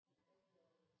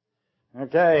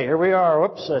Okay, here we are.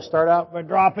 Whoops, I start out by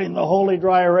dropping the holy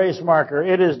dry erase marker.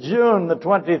 It is June the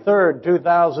 23rd,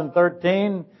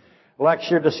 2013.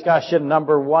 Lecture discussion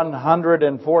number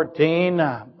 114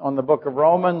 on the book of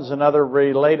Romans and other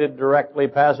related directly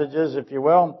passages, if you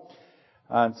will.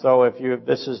 And so if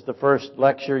this is the first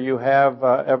lecture you have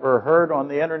ever heard on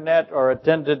the internet or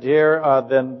attended here,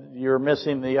 then you're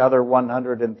missing the other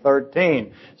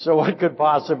 113. So what could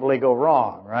possibly go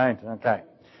wrong, right? Okay.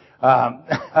 I'm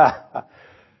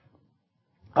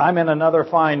in another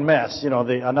fine mess.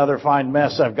 Another fine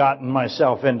mess I've gotten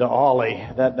myself into Ollie.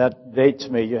 That dates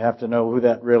me. You have to know who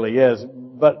that really is.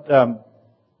 But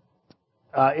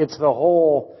it's the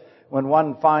whole, when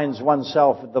one finds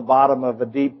oneself at the bottom of a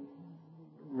deep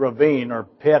ravine or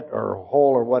pit or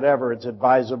hole or whatever, it's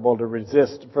advisable to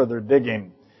resist further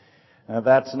digging.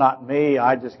 That's not me.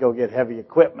 I just go get heavy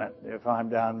equipment if I'm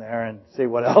down there and see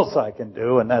what else I can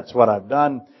do, and that's what I've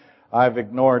done. I've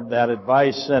ignored that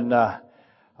advice, and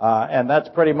that's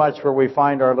pretty much where we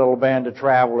find our little band of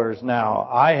travelers now.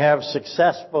 I have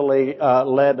successfully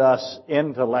led us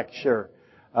into lecture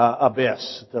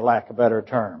abyss, to lack of a better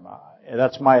term.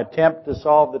 That's my attempt to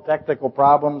solve the technical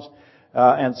problems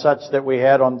and such that we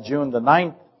had on June the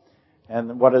 9th.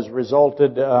 And what has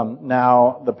resulted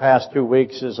now the past 2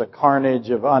 weeks is a carnage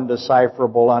of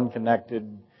undecipherable,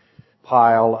 unconnected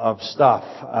pile of stuff,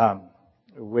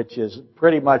 which has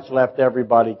pretty much left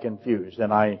everybody confused.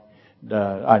 And I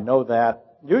know that.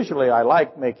 Usually I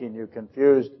like making you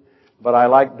confused, but I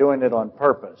like doing it on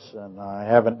purpose, and I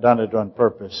haven't done it on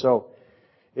purpose. So,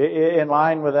 in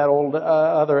line with that old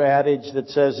other adage that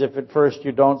says, if at first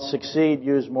you don't succeed,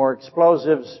 use more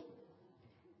explosives,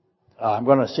 I'm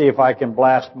going to see if I can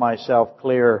blast myself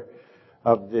clear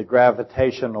of the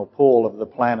gravitational pull of the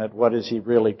planet. What is he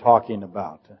really talking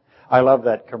about? I love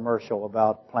that commercial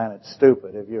about Planet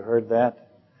Stupid. Have you heard that?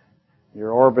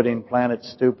 You're orbiting Planet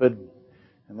Stupid,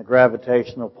 and the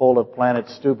gravitational pull of Planet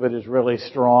Stupid is really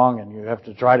strong, and you have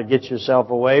to try to get yourself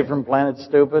away from Planet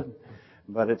Stupid,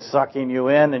 but it's sucking you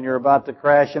in, and you're about to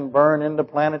crash and burn into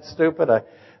Planet Stupid.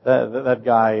 That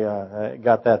guy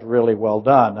got that really well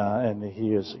done, and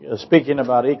he is speaking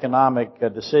about economic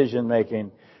decision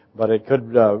making, but it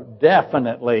could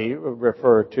definitely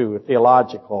refer to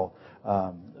theological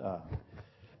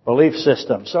belief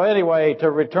system. So anyway,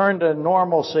 to return to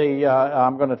normalcy,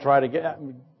 I'm going to try to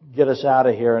get us out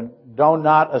of here. And do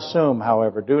not assume,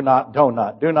 however, do not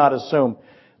assume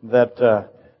that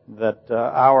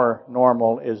our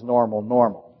normal is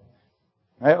normal.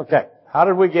 Right? Okay. How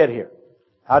did we get here?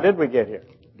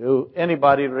 Do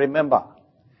anybody remember?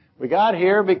 We got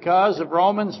here because of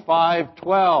Romans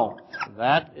 5:12.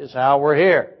 That is how we're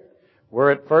here.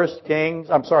 We're at 2 Kings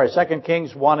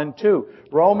 1 and 2.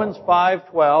 Romans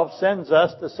 5:12 sends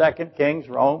us to 2 Kings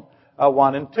 1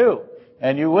 and 2.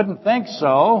 And you wouldn't think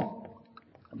so,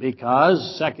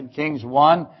 because 2 Kings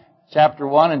 1, chapter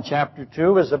 1 and chapter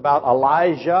 2 is about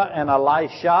Elijah and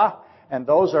Elisha. And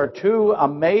those are two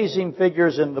amazing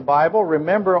figures in the Bible.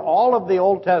 Remember, all of the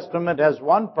Old Testament has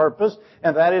one purpose,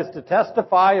 and that is to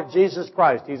testify of Jesus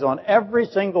Christ. He's on every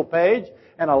single page.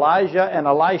 And Elijah and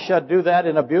Elisha do that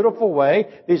in a beautiful way.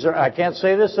 I can't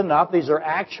say this enough, these are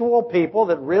actual people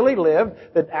that really lived,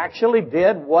 that actually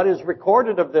did what is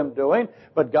recorded of them doing.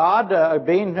 But God,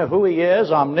 being who He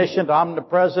is, omniscient,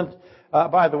 omnipresent.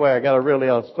 By the way,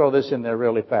 I'll throw this in there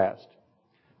really fast.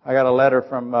 I got a letter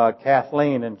from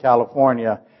Kathleen in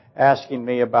California asking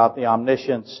me about the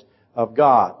omniscience of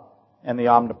God and the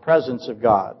omnipresence of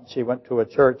God. She went to a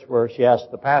church where she asked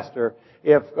the pastor,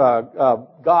 if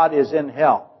God is in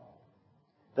hell,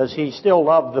 does He still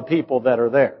love the people that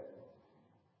are there?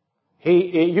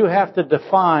 You have to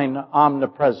define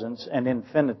omnipresence and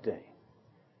infinity.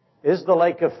 Is the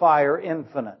lake of fire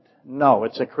infinite? No,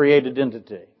 it's a created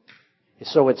entity.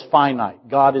 So it's finite.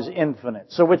 God is infinite.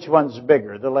 So which one's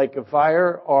bigger, the lake of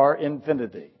fire or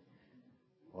infinity?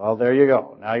 Well, there you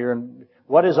go.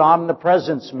 What does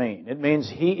omnipresence mean? It means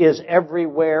He is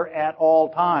everywhere at all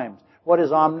times. What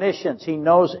is omniscience? He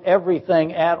knows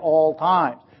everything at all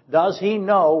times. Does He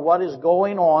know what is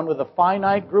going on with a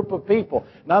finite group of people?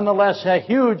 Nonetheless, a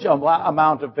huge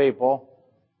amount of people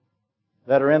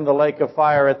that are in the lake of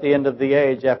fire at the end of the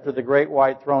age after the great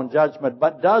white throne judgment.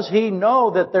 But does He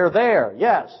know that they're there?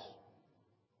 Yes.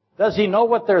 Does He know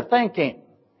what they're thinking?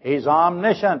 He's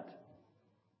omniscient.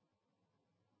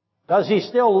 Does He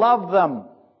still love them?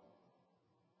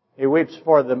 He weeps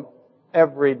for them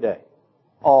every day.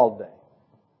 All day.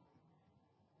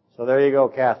 So there you go,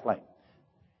 Kathleen.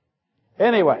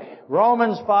 Anyway,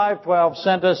 Romans 5:12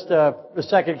 sent us to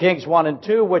 2 Kings 1 and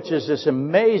 2, which is this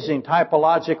amazing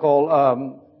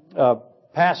typological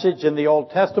passage in the Old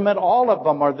Testament. All of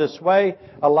them are this way.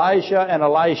 Elijah and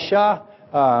Elisha.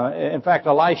 In fact,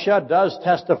 Elisha does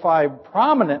testify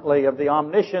prominently of the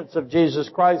omniscience of Jesus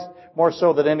Christ, more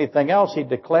so than anything else. He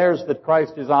declares that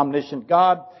Christ is omniscient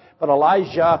God. But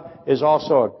Elijah is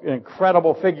also an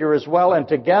incredible figure as well, and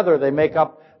together they make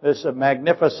up this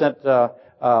magnificent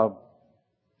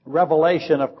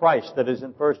revelation of Christ that is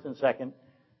in 1st and 2nd,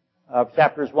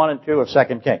 chapters 1 and 2 of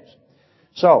 2 Kings.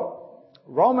 So,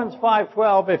 Romans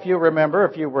 5:12, if you remember,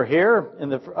 if you were here in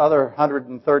the other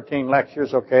 113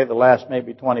 lectures, okay, the last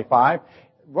maybe 25,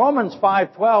 Romans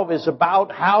 5:12 is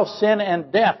about how sin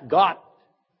and death got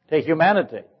to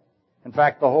humanity. In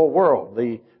fact, the whole world,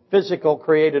 the physical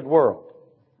created world.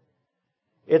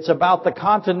 It's about the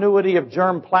continuity of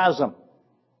germplasm,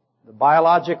 the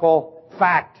biological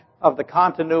fact of the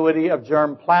continuity of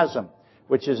germplasm,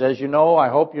 which is, as you know, I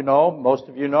hope you know, most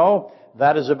of you know,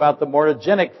 that is about the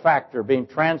mortogenic factor being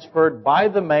transferred by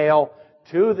the male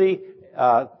to the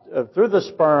through the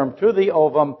sperm to the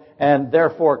ovum, and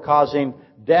therefore causing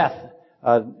death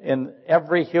in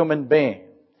every human being.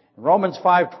 Romans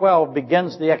 5:12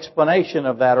 begins the explanation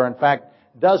of that, or in fact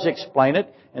does explain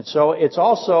it. And so it's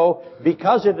also,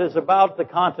 because it is about the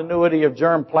continuity of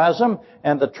germplasm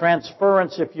and the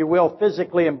transference, if you will,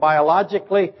 physically and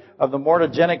biologically of the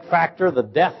mortogenic factor, the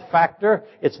death factor,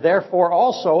 it's therefore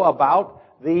also about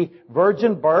the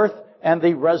virgin birth and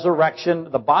the resurrection,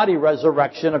 the body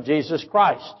resurrection of Jesus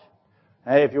Christ.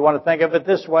 And if you want to think of it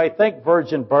this way, think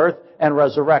virgin birth and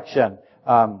resurrection,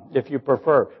 if you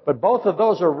prefer. But both of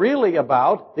those are really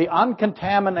about the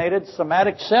uncontaminated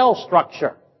somatic cell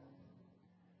structure.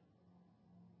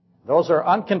 Those are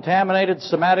uncontaminated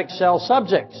somatic cell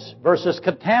subjects versus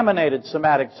contaminated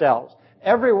somatic cells.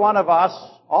 Every one of us,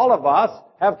 all of us,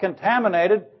 have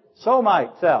contaminated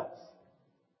somite cells.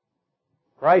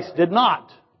 Christ did not.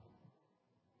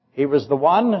 He was the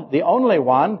one, the only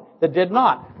one, that did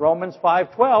not. Romans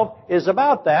 5:12 is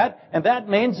about that, and that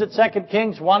means that 2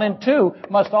 Kings 1 and 2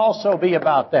 must also be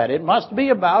about that. It must be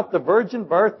about the virgin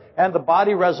birth and the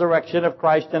body resurrection of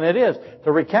Christ, and it is.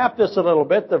 To recap this a little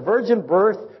bit, the virgin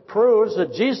birth proves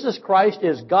that Jesus Christ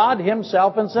is God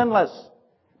Himself and sinless,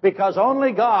 because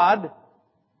only God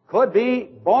could be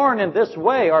born in this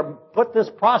way or put this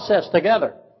process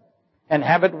together and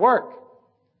have it work.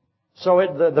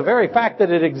 So the very fact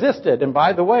that it existed, and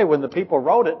by the way, when the people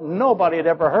wrote it, nobody had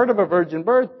ever heard of a virgin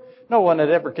birth. No one had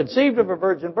ever conceived of a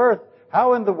virgin birth.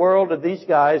 How in the world did these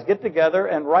guys get together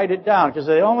and write it down? Because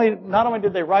not only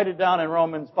did they write it down in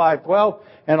Romans 5:12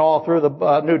 and all through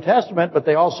the New Testament, but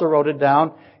they also wrote it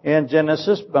down in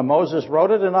Genesis. Moses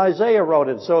wrote it and Isaiah wrote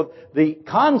it. So the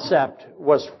concept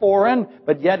was foreign,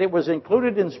 but yet it was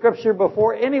included in Scripture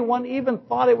before anyone even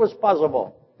thought it was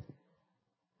possible.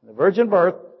 The virgin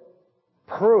birth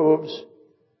proves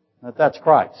that that's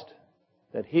Christ.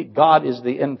 That God is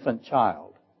the infant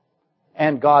child.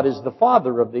 And God is the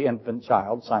father of the infant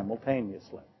child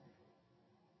simultaneously.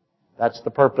 That's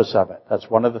the purpose of it. That's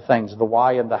one of the things, the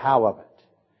why and the how of it.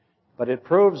 But it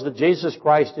proves that Jesus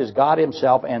Christ is God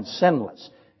Himself and sinless,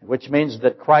 which means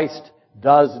that Christ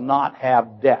does not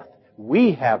have death.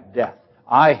 We have death.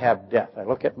 I have death. I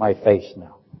look at my face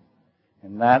now.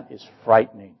 And that is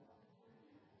frightening.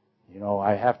 You know,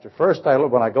 I have to,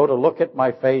 when I go to look at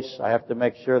my face, I have to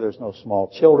make sure there's no small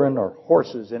children or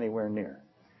horses anywhere near,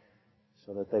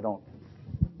 so that they don't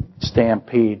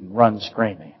stampede and run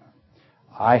screaming.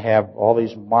 I have all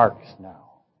these marks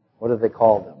now. What do they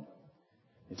call them?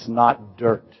 It's not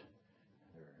dirt.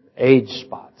 They're age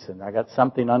spots. And I got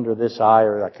something under this eye,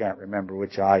 or I can't remember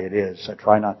which eye it is. I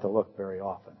try not to look very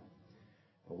often.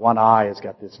 But one eye has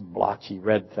got this blotchy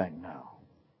red thing now.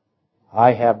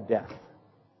 I have death.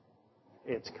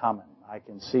 It's coming. I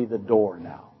can see the door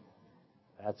now.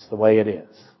 That's the way it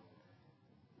is.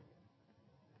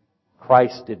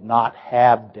 Christ did not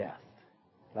have death.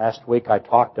 Last week I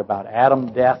talked about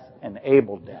Adam death and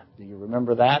Abel death. Do you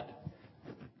remember that?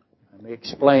 Let me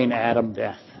explain Adam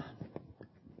death.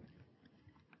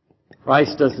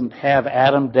 Christ doesn't have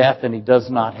Adam death and He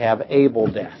does not have Abel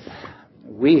death.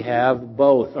 We have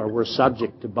both, or we're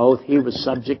subject to both. He was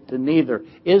subject to neither,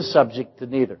 is subject to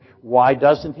neither. Why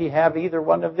doesn't He have either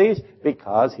one of these?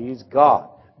 Because He's God.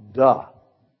 Duh.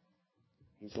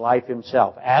 He's life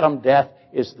Himself. Adam death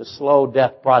is the slow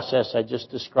death process I just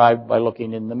described by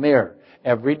looking in the mirror.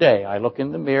 Every day I look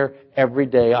in the mirror, every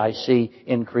day I see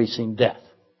increasing death.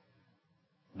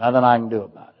 Nothing I can do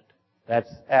about it.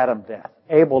 That's Adam death.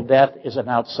 Abel death is an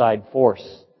outside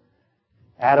force.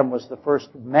 Adam was the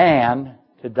first man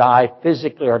to die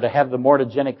physically or to have the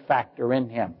mortogenic factor in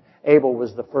him. Abel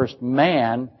was the first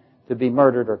man to be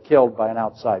murdered or killed by an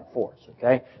outside force.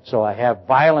 Okay? So I have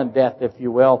violent death, if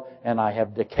you will, and I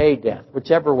have decay death,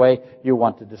 whichever way you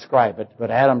want to describe it.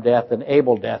 But Adam death and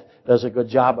Abel death does a good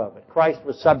job of it. Christ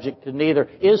was subject to neither,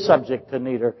 is subject to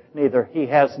neither. He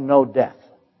has no death.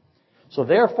 So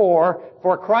therefore,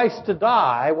 for Christ to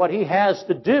die, what He has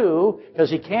to do, because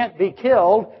He can't be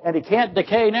killed and He can't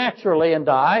decay naturally and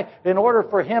die, in order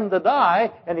for Him to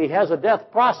die, and He has a death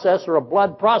process or a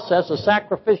blood process, a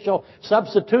sacrificial,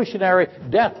 substitutionary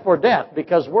death for death,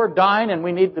 because we're dying and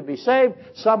we need to be saved,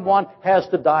 someone has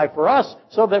to die for us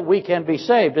so that we can be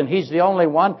saved. And He's the only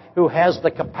one who has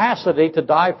the capacity to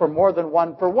die for more than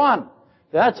one for one.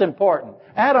 That's important.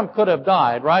 Adam could have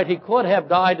died, right? He could have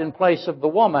died in place of the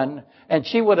woman, and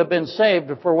she would have been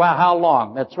saved for how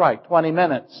long? That's right, 20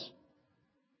 minutes.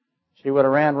 She would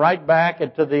have ran right back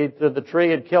to the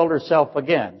tree and killed herself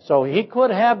again. So he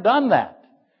could have done that.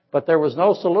 But there was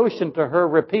no solution to her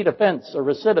repeat offense or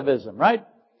recidivism, right?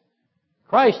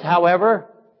 Christ, however,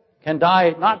 can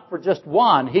die not for just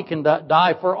one. He can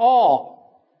die for all.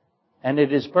 And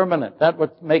it is permanent. That's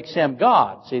what makes Him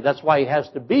God. See, that's why He has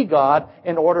to be God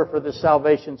in order for the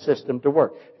salvation system to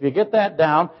work. If you get that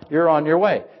down, you're on your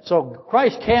way. So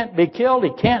Christ can't be killed.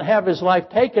 He can't have His life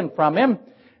taken from Him.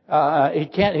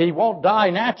 He won't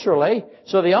die naturally.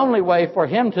 So the only way for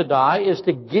Him to die is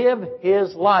to give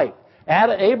His life.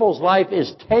 Abel's life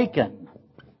is taken.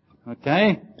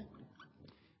 Okay?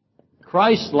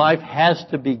 Christ's life has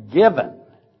to be given.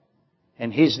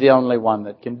 And He's the only one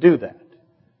that can do that.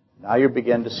 Now you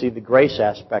begin to see the grace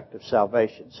aspect of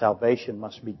salvation. Salvation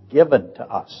must be given to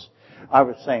us. I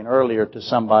was saying earlier to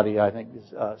somebody, I think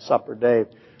Supper Dave,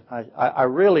 I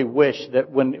really wish that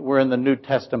when we're in the New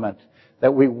Testament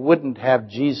that we wouldn't have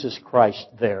Jesus Christ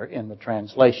there in the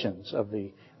translations of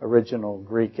the original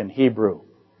Greek and Hebrew,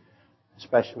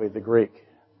 especially the Greek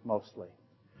mostly.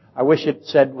 I wish it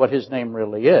said what His name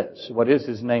really is. What does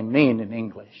His name mean in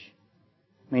English?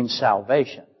 It means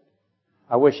salvation.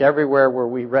 I wish everywhere where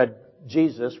we read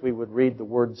Jesus, we would read the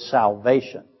word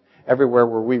salvation. Everywhere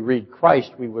where we read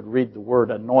Christ, we would read the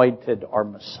word anointed or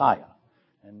Messiah.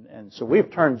 And so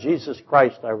we've turned Jesus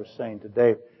Christ, I was saying to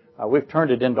Dave, we've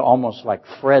turned it into almost like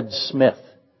Fred Smith.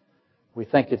 We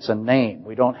think it's a name.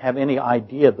 We don't have any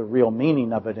idea of the real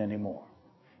meaning of it anymore.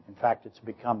 In fact, it's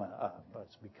become a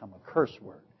curse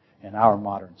word in our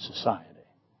modern society,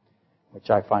 which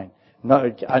I find.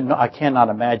 No, I cannot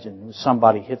imagine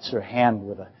somebody hits their hand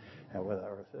with a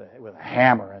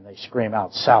hammer and they scream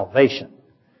out salvation.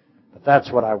 But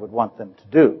that's what I would want them to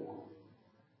do.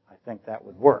 I think that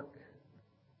would work.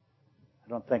 I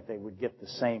don't think they would get the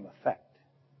same effect.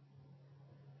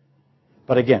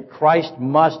 But again, Christ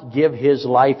must give His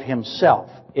life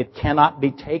Himself. It cannot be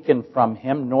taken from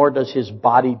Him, nor does His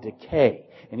body decay.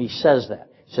 And He says that.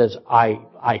 He says,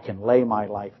 I can lay my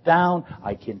life down,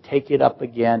 I can take it up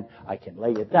again, I can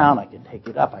lay it down, I can take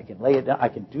it up, I can lay it down. I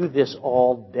can do this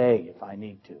all day if I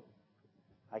need to.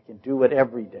 I can do it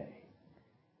every day.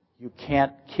 You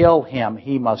can't kill Him.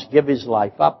 He must give His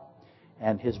life up,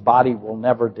 and His body will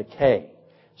never decay.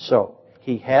 So,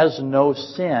 He has no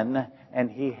sin,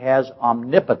 and He has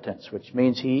omnipotence, which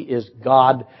means He is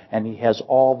God, and He has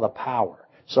all the power.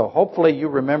 So hopefully you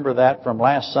remember that from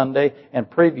last Sunday and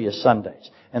previous Sundays.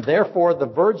 And therefore the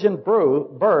virgin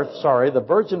birth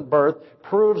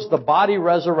proves the body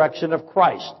resurrection of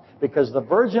Christ. Because the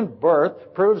virgin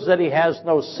birth proves that He has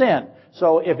no sin.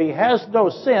 So if He has no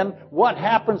sin, what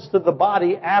happens to the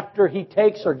body after He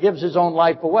takes or gives His own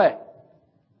life away?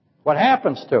 What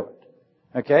happens to it?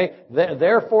 Okay?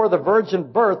 Therefore, the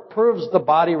virgin birth proves the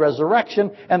body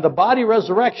resurrection, and the body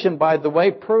resurrection, by the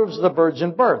way, proves the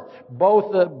virgin birth.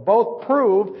 Both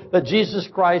prove that Jesus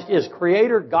Christ is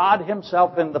Creator, God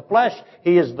Himself in the flesh.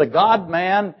 He is the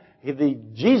God-man, the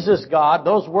Jesus God.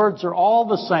 Those words are all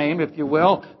the same, if you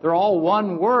will. They're all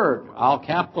one word. I'll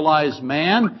capitalize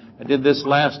man. I did this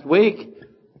last week.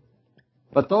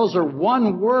 But those are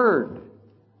one word.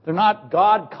 They're not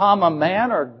God, comma,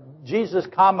 man, or Jesus,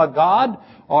 comma, God,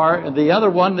 or the other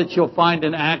one that you'll find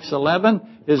in Acts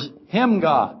 11 is Him,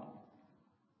 God.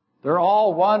 They're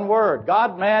all one word.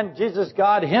 God, man, Jesus,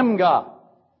 God, Him, God.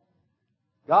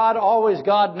 God, always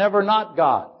God, never not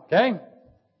God. Okay?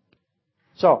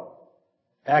 So,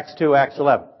 Acts 2, Acts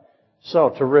 11. So,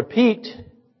 to repeat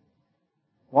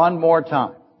one more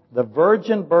time, the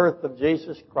virgin birth of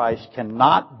Jesus Christ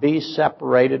cannot be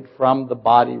separated from the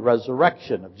body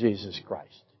resurrection of Jesus Christ.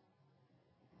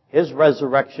 His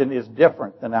resurrection is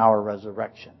different than our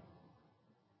resurrection,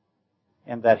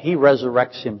 in that He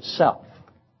resurrects Himself.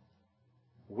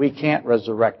 We can't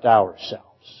resurrect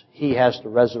ourselves. He has to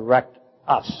resurrect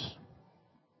us.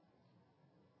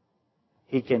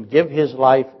 He can give His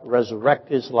life, resurrect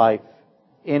His life,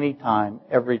 anytime,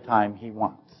 every time He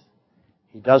wants.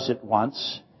 He does it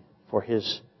once for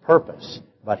His purpose,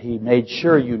 but He made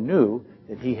sure you knew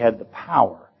that He had the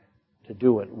power to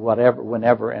do it whatever,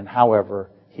 whenever, and however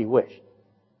He wished.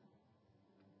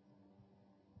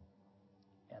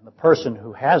 And the person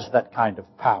who has that kind of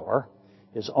power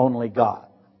is only God.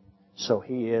 So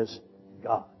He is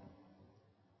God.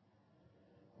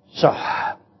 So,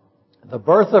 the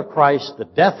birth of Christ, the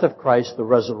death of Christ, the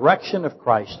resurrection of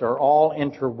Christ are all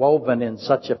interwoven in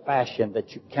such a fashion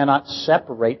that you cannot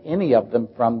separate any of them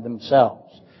from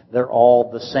themselves. They're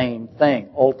all the same thing,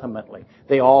 ultimately.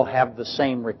 They all have the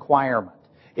same requirement.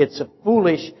 It's a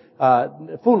foolishness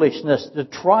to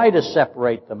try to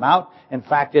separate them out. In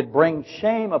fact, it brings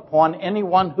shame upon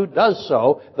anyone who does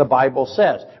so, the Bible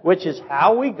says, which is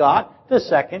how we got to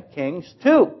 2 Kings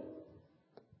 2.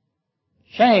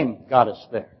 Shame got us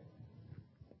there.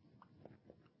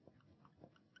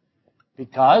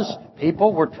 Because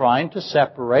people were trying to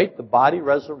separate the body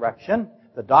resurrection,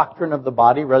 the doctrine of the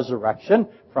body resurrection,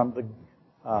 from the,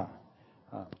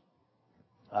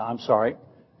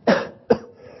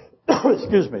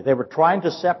 excuse me, they were trying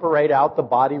to separate out the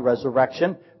body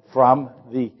resurrection from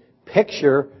the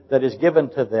picture that is given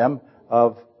to them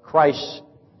of Christ's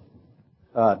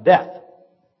death.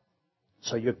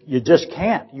 So you just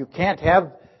can't. You can't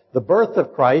have the birth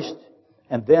of Christ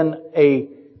and then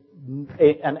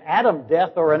an Adam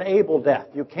death or an Abel death.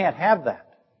 You can't have that.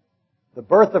 The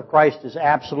birth of Christ is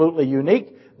absolutely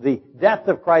unique. The death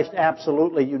of Christ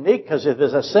absolutely unique because it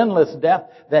is a sinless death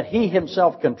that He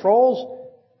Himself controls.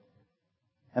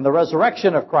 And the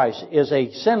resurrection of Christ is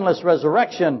a sinless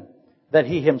resurrection that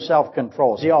He Himself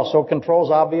controls. He also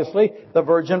controls, obviously, the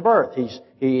virgin birth.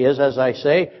 He is, as I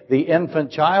say, the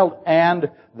infant child and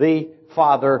the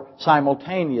Father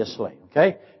simultaneously.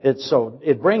 Okay?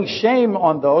 It brings shame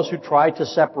on those who try to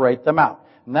separate them out.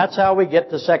 And that's how we get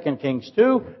to 2 Kings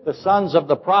 2. The sons of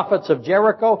the prophets of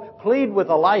Jericho plead with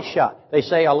Elisha. They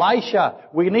say, Elisha,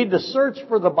 we need to search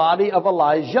for the body of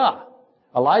Elijah.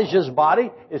 Elijah's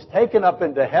body is taken up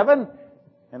into heaven.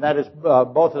 And that is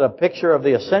both a picture of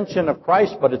the ascension of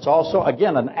Christ, but it's also,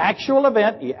 again, an actual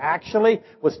event. He actually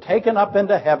was taken up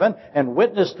into heaven and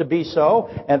witnessed to be so.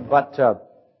 But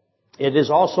it is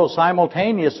also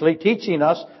simultaneously teaching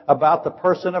us about the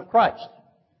person of Christ.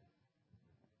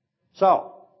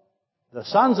 So, the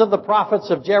sons of the prophets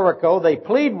of Jericho, they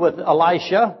plead with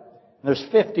Elisha. There's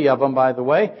 50 of them, by the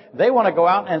way. They want to go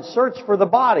out and search for the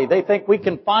body. They think we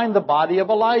can find the body of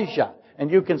Elijah. And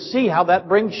you can see how that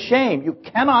brings shame. You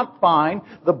cannot find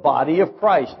the body of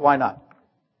Christ. Why not?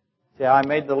 See how I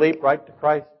made the leap right to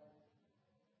Christ?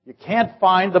 You can't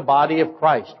find the body of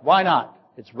Christ. Why not?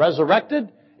 It's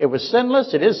resurrected. It was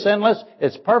sinless. It is sinless.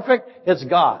 It's perfect. It's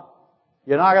God.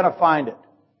 You're not going to find it.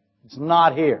 It's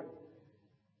not here.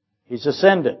 He's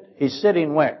ascended. He's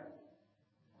sitting where?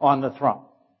 On the throne.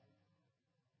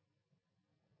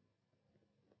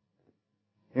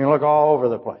 You can look all over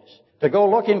the place. To go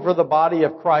looking for the body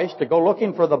of Christ, to go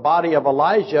looking for the body of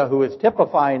Elijah, who is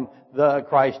typifying the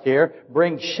Christ here,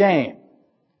 brings shame.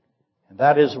 And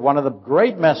that is one of the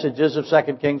great messages of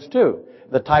 2 Kings 2.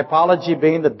 The typology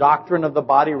being the doctrine of the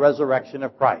body resurrection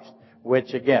of Christ,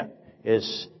 which again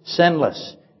is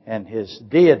sinless and His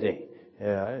deity,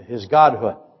 His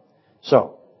godhood.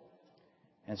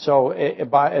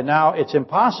 Now it's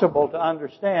impossible to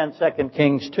understand 2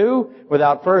 Kings 2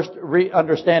 without first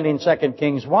understanding 2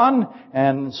 Kings 1.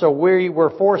 And so we were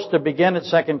forced to begin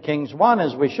at 2 Kings 1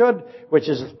 as we should, which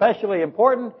is especially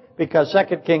important because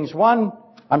 2 Kings 1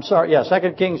 and 2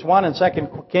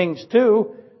 Kings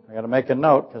 2, I got to make a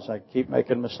note because I keep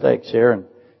making mistakes here, and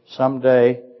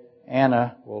someday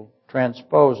Anna will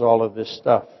transpose all of this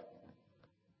stuff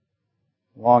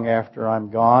long after I'm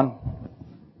gone.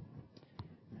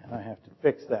 And I have to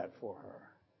fix that for her.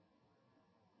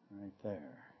 Right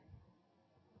there.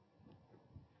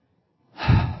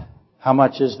 How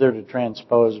much is there to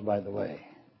transpose, by the way?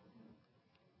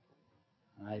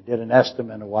 I did an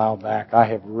estimate a while back. I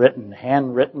have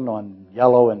handwritten on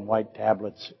yellow and white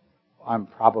tablets. I'm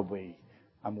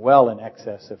well in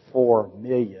excess of 4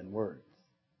 million words.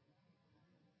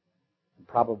 I'm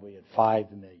probably at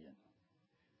 5 million.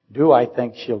 Do I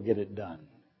think she'll get it done?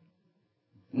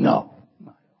 No.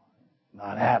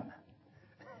 Not happening.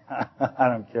 I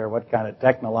don't care what kind of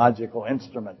technological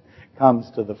instrument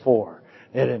comes to the fore.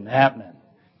 It isn't happening.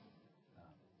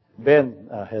 Ben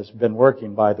has been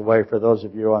working, by the way, for those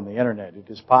of you on the internet. It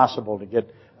is possible to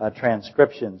get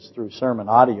transcriptions through sermon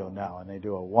audio now, and they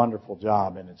do a wonderful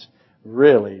job, and it's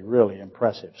really, really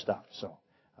impressive stuff. So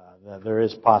There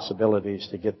is possibilities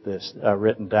to get this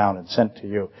written down and sent to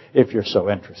you if you're so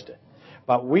interested.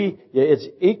 But it's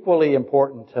equally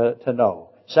important to know.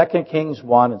 2 Kings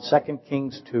 1 and 2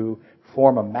 Kings 2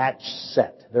 form a match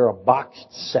set. They're a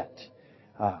boxed set.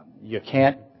 You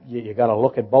got to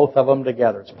look at both of them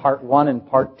together. It's part 1 and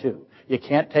part 2. You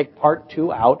can't take part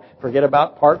 2 out, forget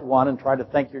about part 1, and try to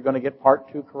think you're going to get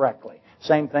part 2 correctly.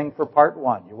 Same thing for part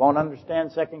 1. You won't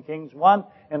understand 2 Kings 1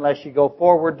 unless you go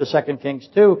forward to 2 Kings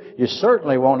 2. You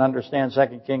certainly won't understand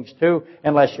 2 Kings 2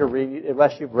 unless you've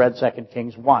read 2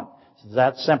 Kings 1. It's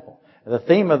that simple. The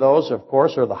theme of those, of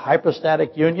course, are the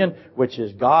hypostatic union, which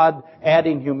is God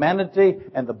adding humanity,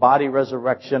 and the body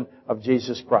resurrection of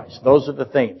Jesus Christ. Those are the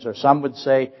themes. Or some would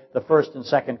say the first and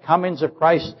second comings of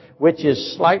Christ, which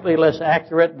is slightly less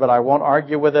accurate, but I won't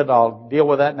argue with it. I'll deal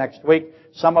with that next week.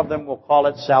 Some of them will call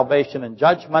it salvation and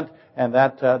judgment, and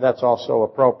that's also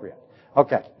appropriate.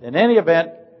 Okay. In any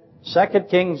event, 2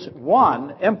 Kings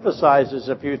 1 emphasizes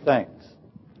a few things.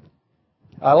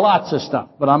 Lots of stuff,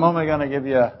 but I'm only going to give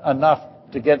you enough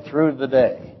to get through the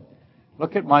day.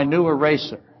 Look at my new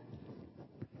eraser.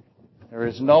 There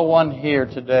is no one here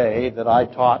today that I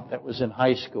taught that was in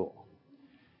high school.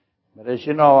 But as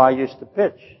you know, I used to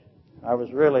pitch. I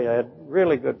had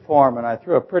really good form, and I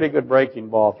threw a pretty good breaking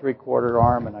ball, 3/4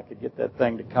 arm, and I could get that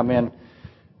thing to come in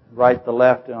right to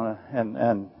left,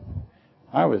 and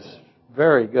I was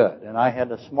very good. And I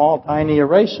had a small, tiny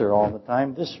eraser all the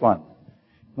time, this one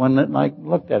that I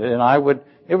looked at it, and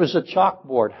it was a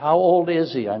chalkboard. How old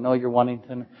is he? I know you're wanting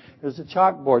to know. It was a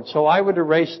chalkboard. So I would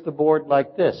erase the board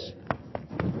like this.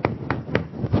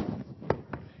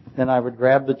 Then I would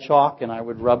grab the chalk and I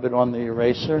would rub it on the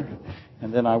eraser,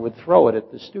 and then I would throw it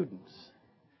at the students.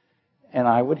 And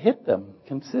I would hit them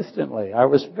consistently. I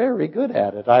was very good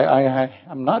at it.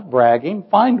 I'm not bragging.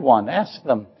 Find one. Ask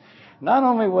them. Not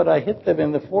only would I hit them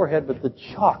in the forehead, but the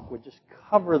chalk would just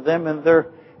cover them and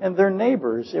their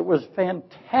neighbors. It was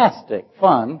fantastic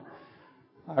fun.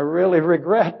 I really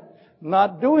regret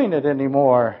not doing it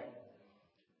anymore.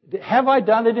 Have I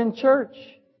done it in church?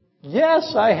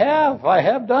 Yes, I have. I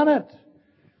have done it.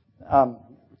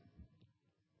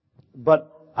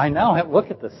 But I now look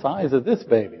at the size of this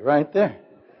baby right there.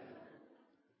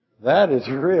 That is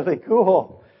really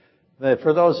cool.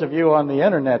 For those of you on the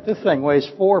internet, this thing weighs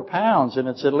 4 pounds and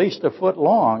it's at least a foot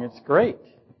long. It's great.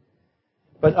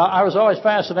 But I was always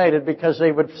fascinated because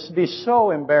they would be so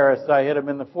embarrassed I hit them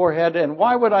in the forehead. And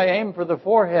why would I aim for the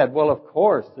forehead? Well, of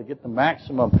course, to get the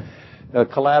maximum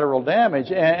collateral damage.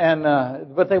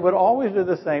 But they would always do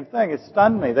the same thing. It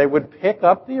stunned me. They would pick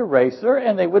up the eraser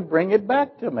and they would bring it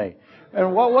back to me.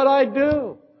 And what would I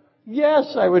do?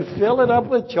 Yes, I would fill it up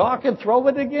with chalk and throw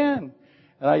it again.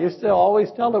 And I used to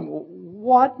always tell them,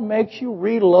 what makes you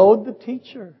reload the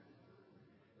teacher?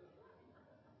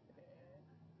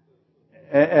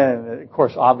 And, of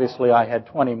course, obviously I had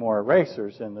 20 more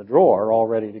erasers in the drawer all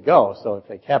ready to go, so if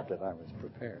they kept it, I was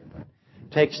prepared. But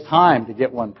it takes time to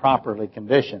get one properly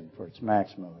conditioned for its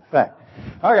maximum effect.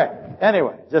 Okay,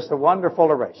 anyway, just a wonderful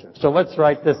eraser. So let's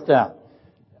write this down.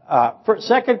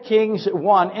 2 Kings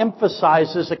 1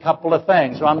 emphasizes a couple of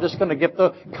things. So I'm just going to give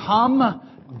come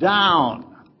down.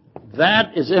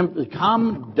 That is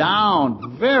come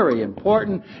down, very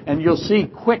important, and you'll see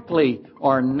quickly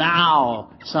or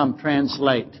now some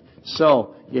translate.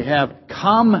 So you have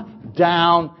come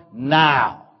down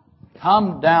now.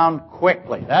 Come down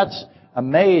quickly. That's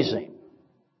amazing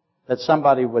that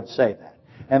somebody would say that.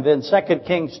 And then 2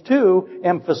 Kings 2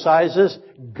 emphasizes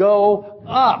go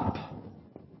up.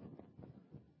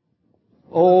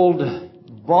 Old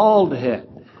bald head.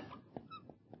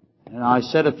 And I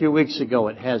said a few weeks ago,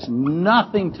 it has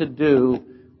nothing to do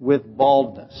with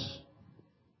baldness.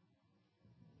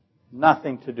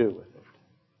 Nothing to do with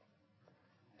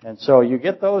it. And so you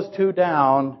get those two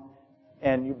down,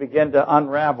 and you begin to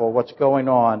unravel what's going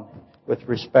on with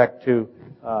respect to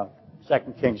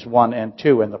 2 Kings 1 and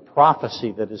 2, and the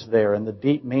prophecy that is there, and the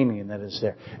deep meaning that is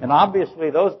there. And obviously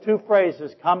those two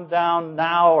phrases, come down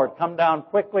now, or come down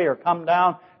quickly, or come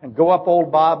down and go up old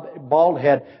bald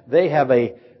head, they have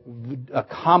a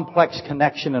complex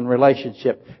connection and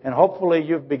relationship. And hopefully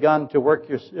you've begun to work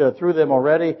through them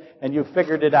already, and you've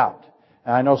figured it out.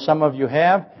 And I know some of you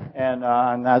have, and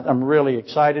I'm really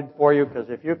excited for you, because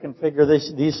if you can figure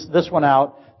this one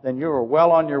out, then you are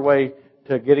well on your way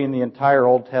to getting the entire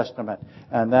Old Testament.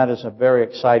 And that is a very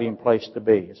exciting place to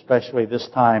be, especially this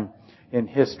time in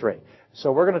history.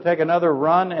 So we're going to take another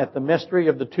run at the mystery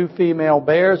of the two female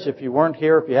bears. If you weren't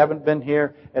here, if you haven't been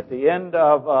here, at the end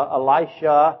of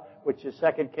Elisha, which is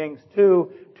 2 Kings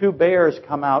 2, two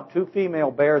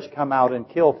female bears come out and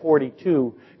kill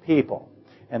 42 people.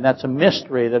 And that's a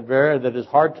mystery that is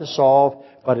hard to solve,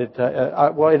 but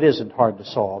it isn't hard to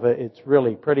solve. It's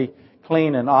really pretty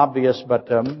clean and obvious, but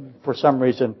for some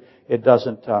reason it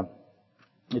doesn't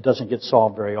get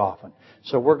solved very often.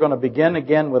 So we're going to begin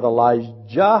again with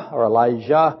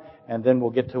Elijah, and then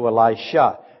we'll get to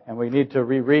Elisha. And we need to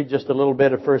reread just a little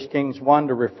bit of 1 Kings 1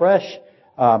 to refresh,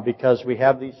 because we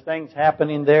have these things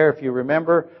happening there. If you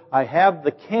remember, I have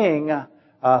the king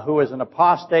who is an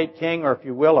apostate king, or if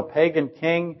you will, a pagan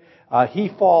king. He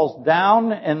falls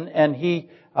down and he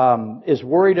is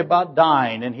worried about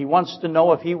dying, and he wants to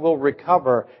know if he will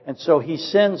recover. And so he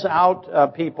sends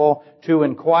out people to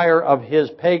inquire of his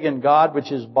pagan god,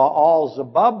 which is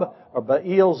Baal-zebub, or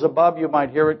Baal-zebub, you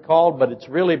might hear it called, but it's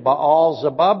really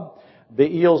Baal-zebub.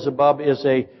 Beelzebub is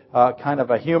a kind of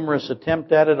a humorous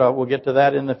attempt at it. We'll get to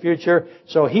that in the future.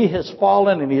 So he has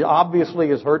fallen, and he obviously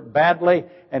is hurt badly,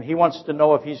 and he wants to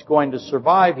know if he's going to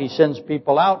survive. He sends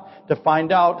people out to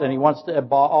find out, and he wants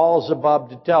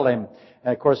Baal-zebub to tell him.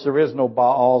 And of course, there is no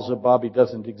Baal-zebub. He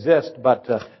doesn't exist, but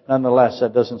nonetheless,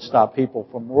 that doesn't stop people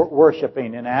from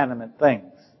worshiping inanimate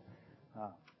things.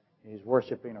 He's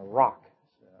worshiping a rock.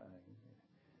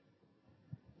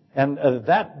 And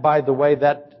that, by the way,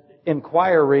 that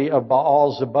inquiry of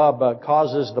Baal-zebub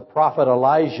causes the prophet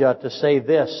Elijah to say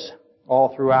this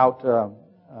all throughout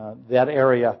that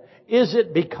area. Is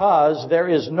it because there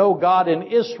is no God in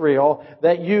Israel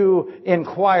that you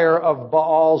inquire of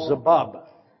Baal-zebub?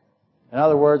 In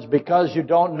other words, because you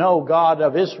don't know God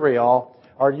of Israel,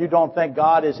 or you don't think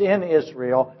God is in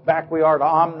Israel, back we are to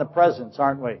omnipresence,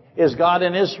 aren't we? Is God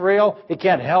in Israel? He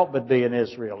can't help but be in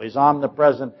Israel. He's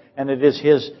omnipresent, and it is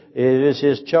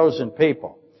His chosen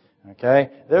people. Okay?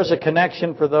 There's a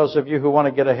connection for those of you who want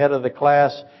to get ahead of the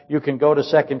class. You can go to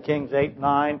 2 Kings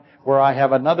 8:9, where I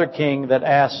have another king that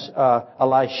asks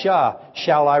Elisha,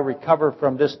 shall I recover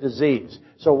from this disease?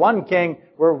 So one king,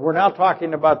 we're now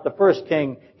talking about the first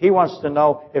king. He wants to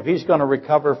know if he's going to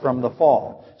recover from the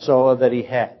fall that he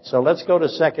had. So let's go to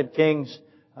 2 Kings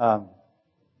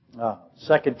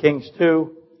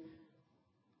 2,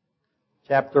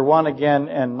 chapter 1 again,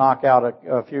 and knock out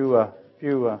a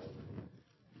few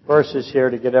verses here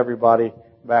to get everybody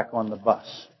back on the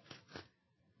bus.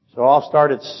 So I'll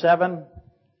start at 7.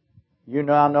 You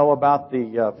now know about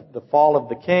the fall of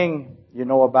the king. You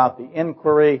know about the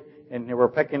inquiry, and we're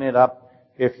picking it up,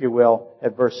 if you will,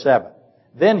 at verse 7.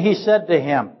 Then he said to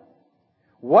him,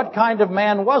 what kind of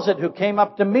man was it who came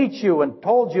up to meet you and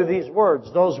told you these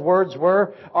words? Those words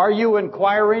were, are you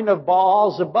inquiring of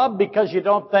Baal-zebub because you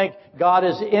don't think God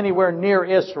is anywhere near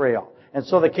Israel? And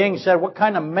so the king said, what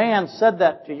kind of man said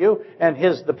that to you? And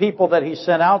the people that he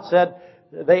sent out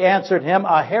they answered him,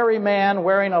 a hairy man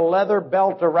wearing a leather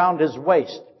belt around his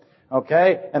waist.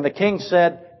 Okay? And the king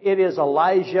said, it is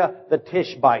Elijah the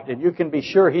Tishbite. And you can be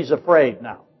sure he's afraid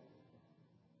now.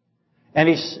 And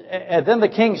then the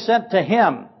king sent to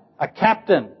him a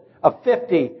captain of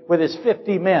 50 with his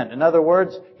 50 men. In other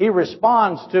words, he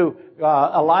responds to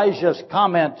Elijah's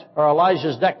comment or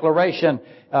Elijah's declaration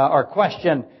or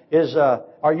question is,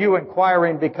 are you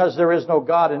inquiring because there is no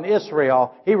God in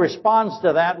Israel? He responds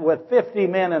to that with 50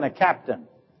 men and a captain.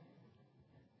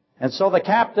 And so the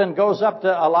captain goes up to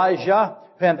Elijah,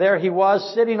 and there he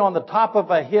was sitting on the top of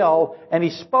a hill, and he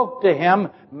spoke to him,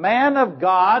 man of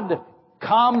God,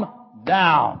 come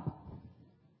down.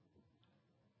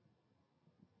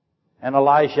 And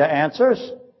Elisha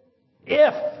answers,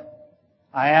 if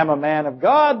I am a man of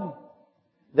God,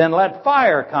 then let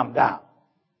fire come down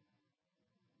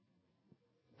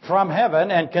from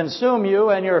heaven and consume you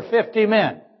and your 50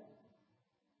 men.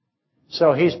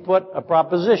 So he's put a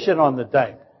proposition on the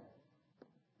table.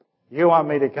 You want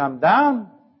me to come down?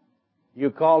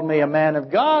 You called me a man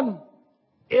of God.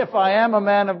 If I am a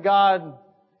man of God,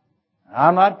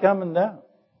 I'm not coming down.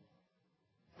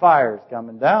 Fire's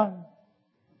coming down,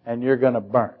 and you're going to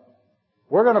burn.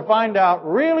 We're going to find out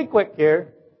really quick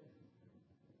here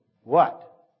what?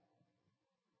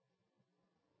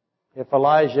 If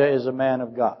Elijah is a man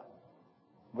of God.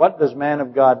 What does man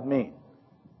of God mean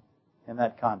in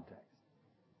that context?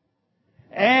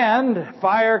 And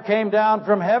fire came down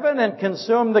from heaven and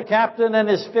consumed the captain and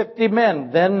his 50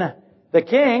 men. Then the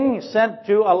king sent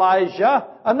to Elijah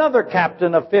another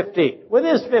captain of 50 with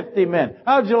his 50 men.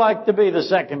 How'd you like to be the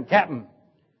second captain?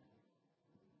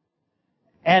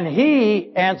 And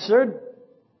he answered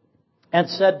and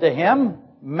said to him,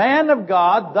 man of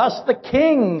God, thus the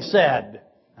king said.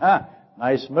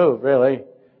 Nice move, really.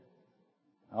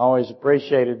 I always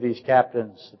appreciated these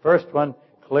captains. The first one,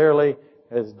 clearly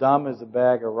as dumb as a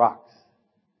bag of rocks.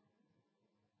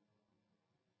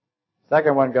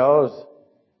 Second one goes,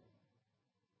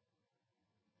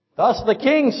 Thus the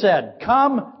king said,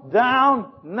 come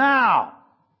down now.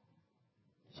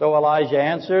 So Elijah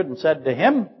answered and said to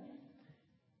him,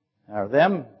 or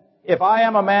them, if I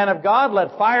am a man of God,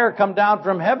 let fire come down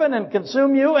from heaven and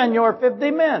consume you and your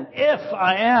 50 men. If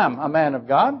I am a man of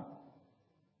God.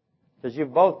 Because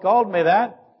you've both called me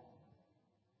that.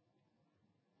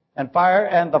 And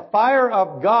the fire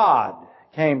of God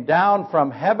came down from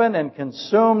heaven and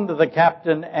consumed the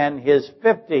captain and his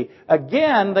 50.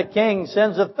 Again, the king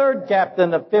sends a third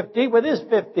captain of 50 with his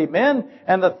 50 men.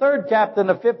 And the third captain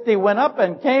of 50 went up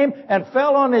and came and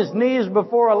fell on his knees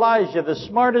before Elijah, the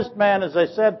smartest man, as I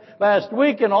said last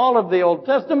week, in all of the Old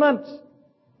Testament.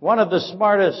 One of the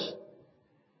smartest.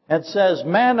 And says,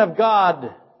 man of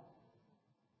God,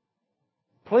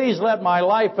 please let my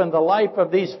life and the life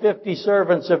of these 50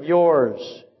 servants of yours.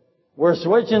 We're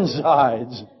switching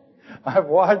sides. I've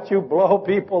watched you blow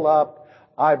people up.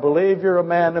 I believe you're a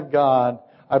man of God.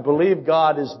 I believe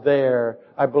God is there.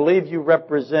 I believe you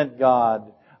represent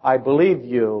God. I believe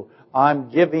you.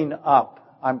 I'm giving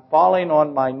up. I'm falling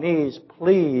on my knees.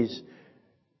 Please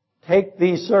take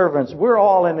these servants. We're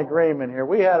all in agreement here.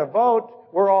 We had a vote.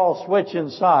 We're all switching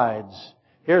sides.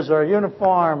 Here's our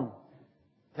uniform.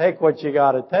 Take what you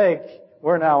got to take.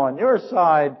 We're now on your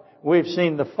side. We've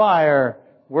seen the fire.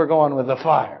 We're going with the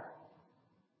fire.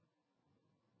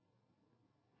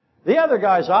 The other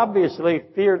guys obviously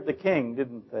feared the king,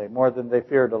 didn't they? More than they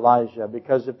feared Elijah.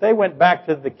 Because if they went back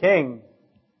to the king,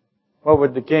 what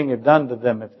would the king have done to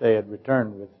them if they had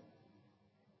returned with?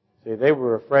 See, they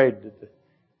were afraid.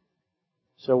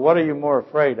 So what are you more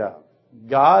afraid of?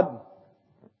 God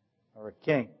or a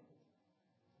king?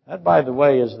 That, by the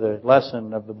way, is the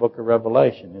lesson of the book of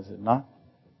Revelation, is it not?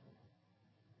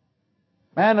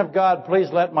 Man of God, please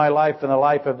let my life and the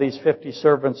life of these 50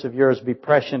 servants of yours be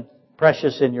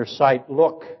precious in your sight.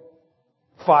 Look,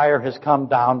 fire has come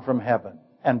down from heaven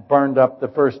and burned up the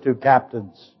first two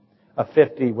captains of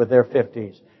 50 with their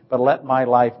 50s. But let my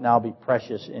life now be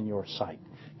precious in your sight.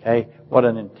 Okay? What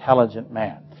an intelligent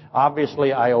man.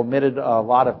 Obviously, I omitted a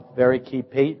lot of very key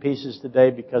pieces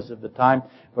today because of the time.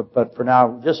 But for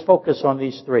now, just focus on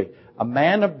these three. A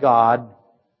man of God,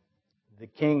 the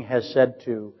king has said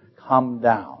to come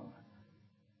down.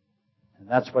 And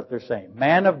that's what they're saying.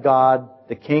 Man of God,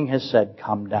 the king has said,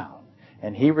 come down.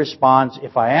 And he responds,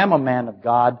 if I am a man of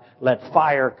God, let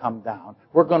fire come down.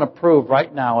 We're going to prove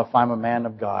right now if I'm a man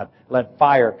of God, let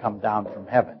fire come down from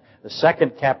heaven. The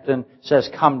second captain says,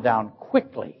 come down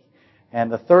quickly.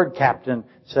 And the third captain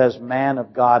says, man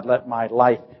of God, let my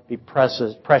life be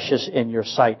precious in your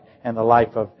sight and the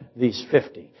life of these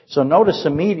 50. So notice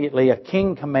immediately a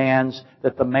king commands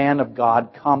that the man of God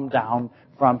come down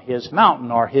from his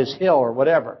mountain or his hill or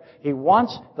whatever. He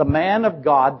wants the man of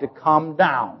God to come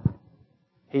down.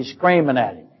 He's screaming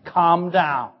at him, come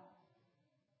down.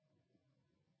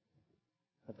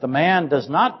 But the man does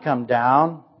not come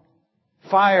down.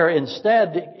 Fire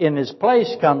instead in his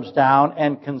place comes down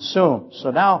and consumes.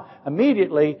 So now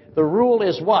immediately the rule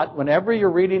is what? Whenever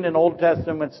you're reading an Old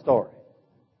Testament story,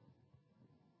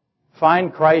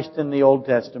 find Christ in the Old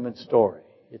Testament story.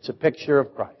 It's a picture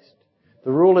of Christ.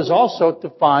 The rule is also to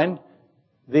find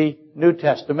the New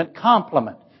Testament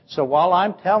complement. So while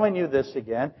I'm telling you this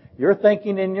again, you're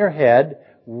thinking in your head,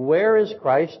 where is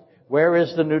Christ? Where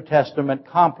is the New Testament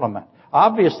complement?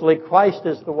 Obviously, Christ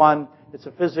is the one, it's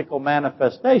a physical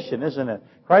manifestation, isn't it?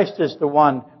 Christ is the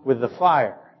one with the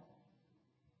fire.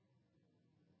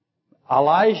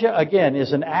 Elijah, again,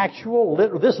 is an actual,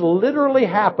 this literally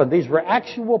happened. These were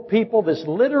actual people. This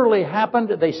literally happened.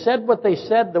 They said what they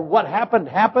said. What happened,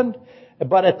 happened.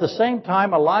 But at the same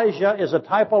time, Elijah is a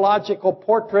typological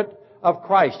portrait of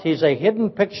Christ. He's a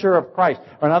hidden picture of Christ.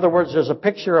 Or in other words, there's a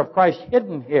picture of Christ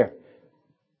hidden here.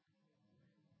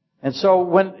 And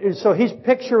so he's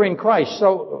picturing Christ.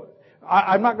 So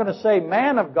I'm not going to say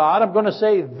man of God. I'm going to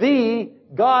say the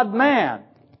God-man.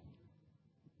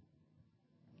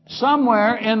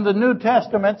 Somewhere in the New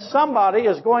Testament, somebody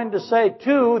is going to say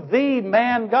to the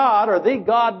man God or the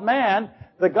God-man,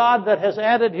 the God that has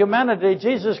added humanity,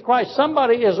 Jesus Christ,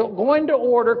 somebody is going to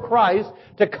order Christ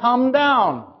to come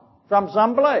down from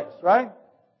some place, right?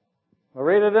 We'll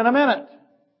read it in a minute.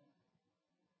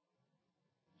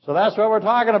 So that's what we're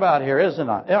talking about here,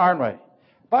 aren't we?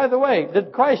 By the way,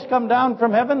 did Christ come down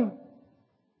from heaven?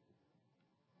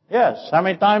 Yes. How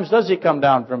many times does He come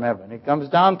down from heaven? He comes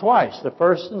down twice. The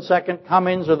first and second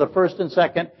comings, or the first and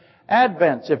second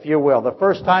advents, if you will. The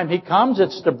first time He comes,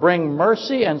 it's to bring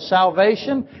mercy and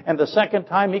salvation. And the second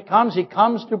time He comes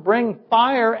to bring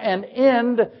fire and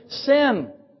end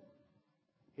sin.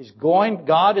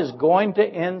 God is going to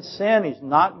end sin. He's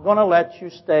not going to let you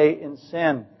stay in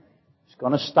sin. He's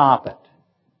going to stop it.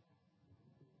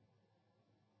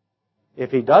 If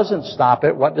he doesn't stop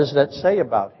it, what does that say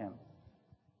about him?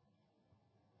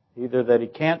 Either that he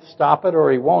can't stop it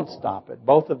or he won't stop it.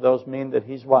 Both of those mean that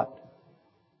he's what?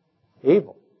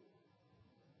 Evil.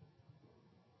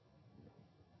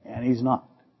 And he's not.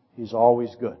 He's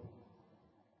always good.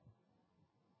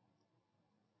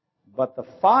 But the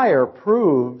fire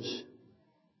proves,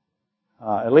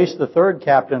 at least the third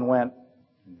captain went,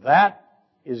 that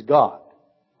is God.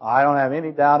 I don't have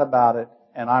any doubt about it,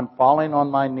 and I'm falling on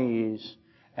my knees,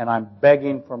 and I'm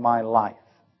begging for my life.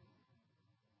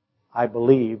 I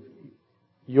believe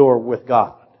you're with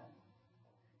God.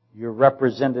 You're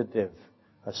representative,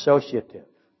 associative.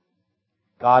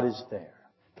 God is there.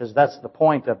 Because that's the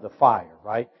point of the fire,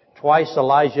 right? Twice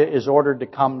Elijah is ordered to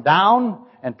come down,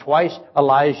 and twice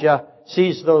Elijah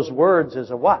sees those words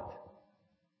as a what?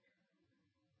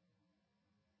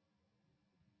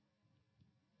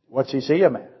 What's he see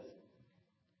him as?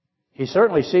 He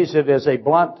certainly sees it as a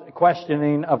blunt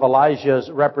questioning of Elijah's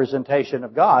representation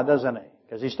of God, doesn't he?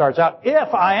 Because he starts out,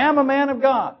 if I am a man of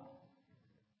God,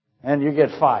 and you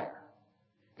get fire.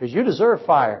 Because you deserve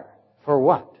fire. For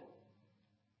what?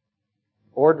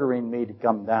 Ordering me to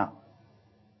come down.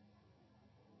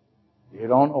 You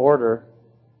don't order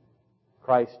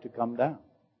Christ to come down.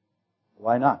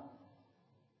 Why not?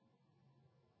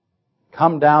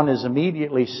 Come down is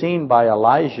immediately seen by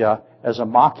Elijah as a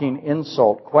mocking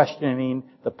insult, questioning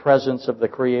the presence of the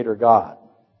Creator God.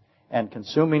 And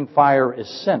consuming fire is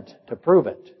sent to prove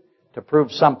it, to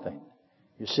prove something.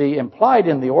 You see, implied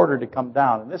in the order to come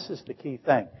down, and this is the key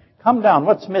thing. Come down,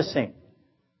 what's missing?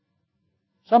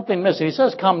 Something missing. He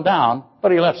says come down,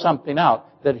 but he left something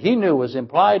out that he knew was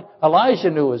implied.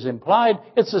 Elijah knew was implied.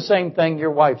 It's the same thing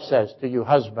your wife says to you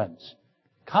husbands.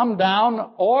 Come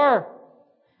down or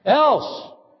else.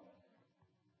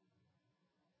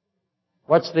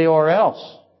 What's the or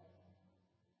else?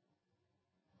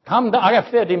 Come down. I got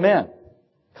to fit him in.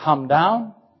 Come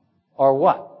down or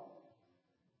what?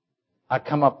 I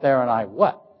come up there and I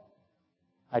what?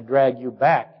 I drag you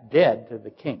back dead to the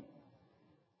king.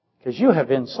 Because you have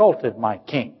insulted my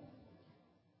king.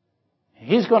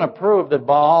 He's going to prove that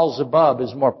Baal-zebub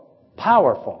is more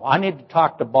powerful. I need to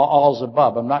talk to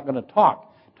Baal-zebub. I'm not going to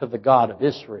talk to the God of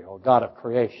Israel, God of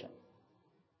creation.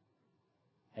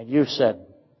 And you said,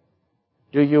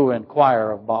 do you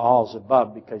inquire of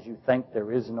Baal-zebub because you think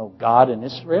there is no God in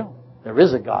Israel? There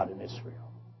is a God in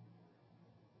Israel.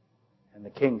 And the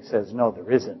king says, no,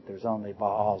 there isn't. There's only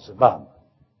Baal-zebub.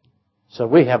 So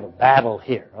we have a battle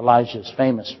here. Elijah's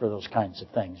famous for those kinds of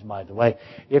things, by the way.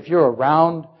 If you're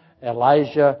around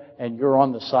Elijah and you're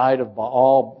on the side of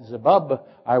Baal-zebub,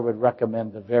 I would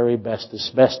recommend the very best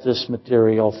asbestos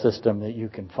material system that you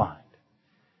can find.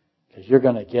 Because you're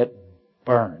going to get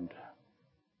burned.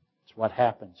 It's what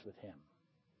happens with him.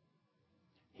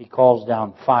 He calls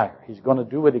down fire. He's going to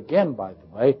do it again, by the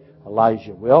way.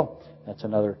 Elijah will. That's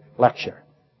another lecture.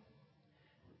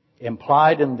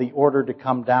 Implied in the order to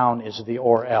come down is the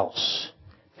or else.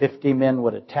 50 men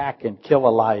would attack and kill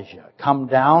Elijah. Come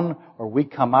down or we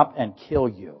come up and kill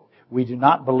you. We do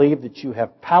not believe that you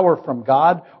have power from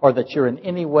God or that you're in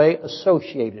any way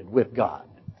associated with God.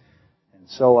 And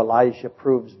so Elijah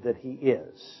proves that he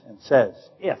is and says,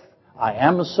 if I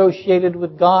am associated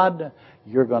with God,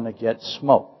 you're going to get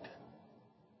smoked.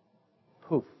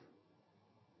 Poof.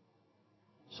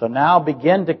 So now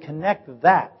begin to connect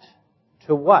that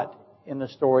to what in the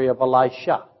story of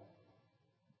Elisha?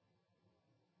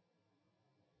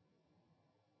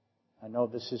 I know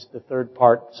this is the third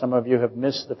part. Some of you have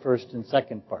missed the first and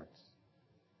second parts.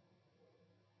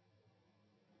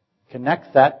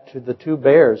 Connect that to the two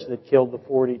bears that killed the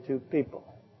 42 people.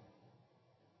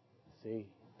 See,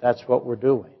 that's what we're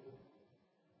doing.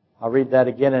 I'll read that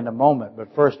again in a moment,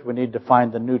 but first we need to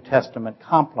find the New Testament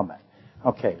complement.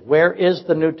 Okay, where is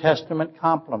the New Testament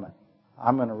complement?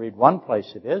 I'm going to read one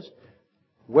place it is.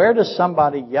 Where does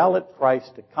somebody yell at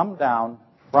Christ to come down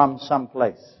from some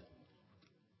place?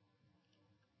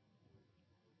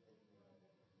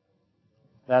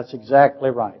 That's exactly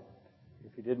right.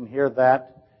 If you didn't hear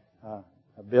that,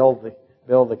 Bill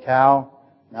the cow,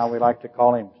 now we like to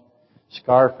call him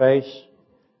Scarface.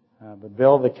 But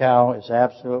Bill the cow is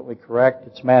absolutely correct.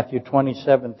 It's Matthew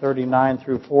 27:39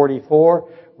 through 44,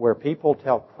 where people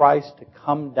tell Christ to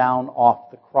come down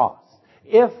off the cross.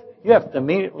 If you have to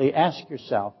immediately ask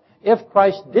yourself, if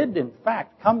Christ did in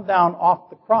fact come down off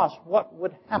the cross, what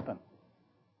would happen?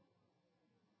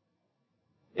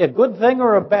 A good thing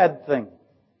or a bad thing?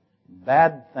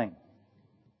 Bad thing.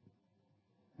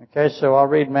 Okay, so I'll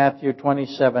read Matthew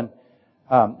 27.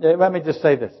 Let me just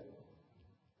say this.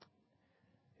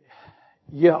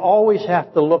 You always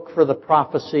have to look for the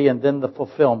prophecy and then the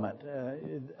fulfillment.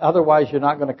 otherwise you're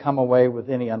not going to come away with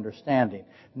any understanding.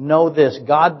 Know this,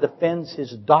 God defends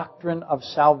His doctrine of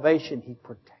salvation. He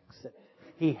protects it.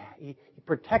 He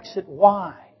protects it.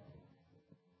 Why?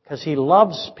 Because He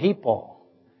loves people.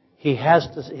 He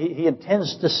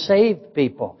intends to save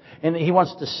people. And He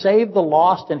wants to save the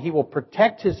lost, and He will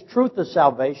protect His truth of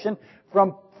salvation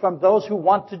from those who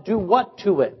want to do what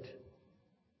to it?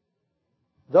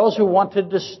 Those who want to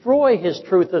destroy His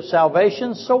truth of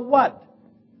salvation, so what?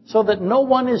 So that no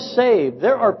one is saved.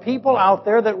 There are people out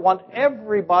there that want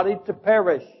everybody to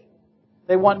perish.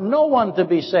 They want no one to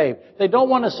be saved. They don't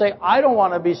want to say, I don't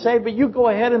want to be saved, but you go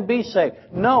ahead and be saved.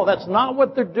 No, that's not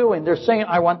what they're doing. They're saying,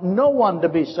 I want no one to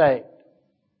be saved.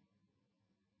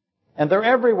 And they're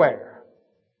everywhere.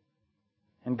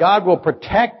 And God will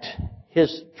protect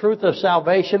His truth of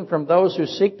salvation from those who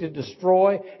seek to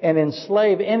destroy and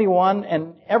enslave anyone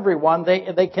and everyone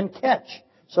they can catch.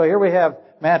 So here we have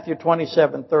Matthew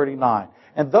 27:39.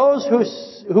 And those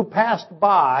who passed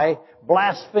by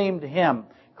blasphemed Him.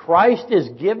 Christ is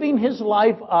giving His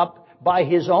life up by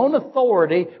His own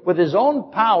authority, with His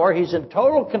own power. He's in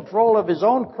total control of His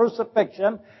own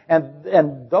crucifixion.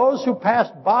 And those who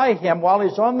passed by Him while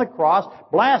He's on the cross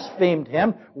blasphemed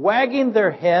Him, wagging their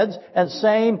heads and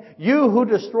saying, you who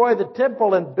destroy the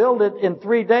temple and build it in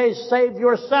 3 days, save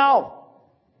yourself.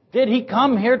 Did He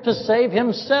come here to save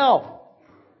Himself?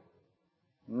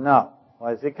 No.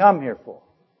 What does He come here for?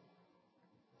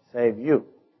 Save you,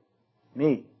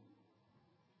 me,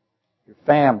 your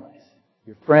families,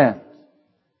 your friends.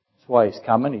 That's why He's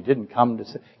coming. He didn't come to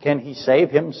save. Can He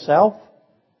save Himself?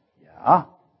 Yeah.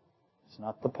 It's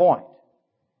not the point.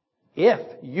 If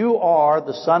you are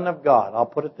the Son of God, I'll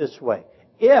put it this way.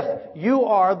 If you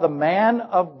are the man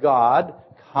of God,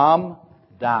 come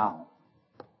down.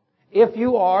 If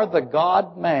you are the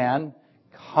God-man,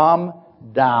 come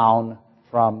down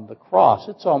from the cross.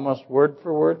 It's almost word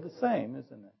for word the same,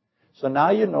 isn't it? So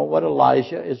now you know what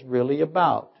Elijah is really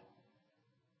about.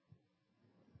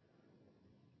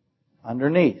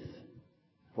 Underneath.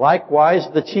 Likewise,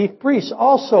 the chief priests,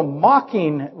 also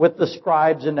mocking with the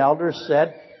scribes and elders,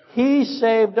 said, He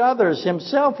saved others.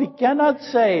 Himself He cannot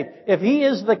save. If He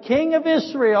is the King of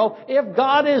Israel, if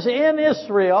God is in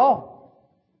Israel,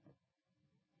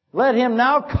 let Him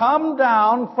now come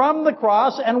down from the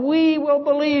cross and we will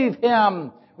believe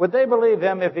Him. Would they believe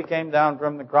Him if He came down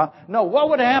from the cross? No. What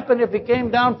would happen if He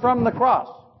came down from the cross?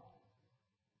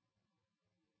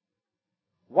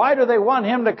 Why do they want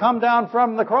Him to come down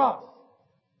from the cross?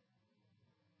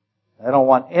 They don't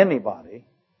want anybody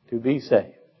to be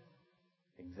saved.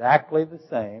 Exactly the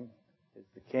same as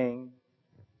the king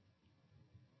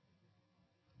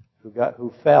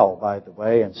who fell, by the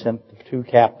way, and sent the 2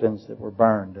 captains that were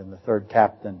burned, and the 3rd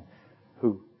captain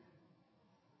who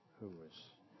was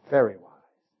very wise.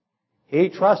 He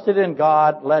trusted in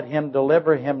God. Let Him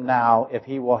deliver him now if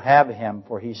He will have him,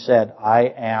 for He said, I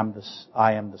am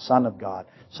the Son of God.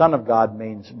 Son of God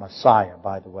means Messiah,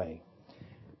 by the way.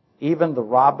 Even the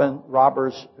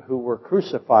robbers who were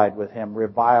crucified with Him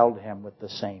reviled Him with the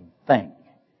same thing.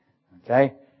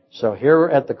 Okay? So here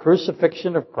at the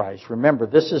crucifixion of Christ, remember,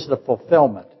 this is the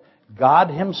fulfillment.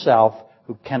 God Himself,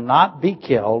 who cannot be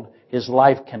killed, His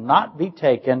life cannot be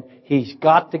taken, He's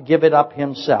got to give it up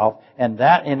Himself,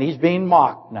 and He's being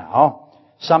mocked now.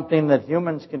 Something that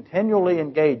humans continually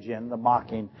engage in, the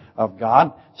mocking of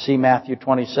God. See Matthew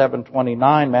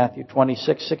 27:29, Matthew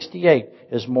 26:68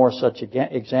 is more such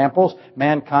examples.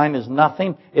 Mankind is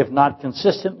nothing if not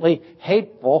consistently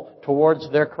hateful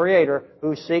towards their Creator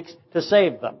who seeks to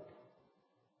save them.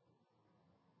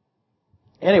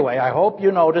 Anyway, I hope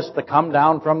you noticed the come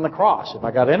down from the cross. If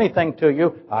I got anything to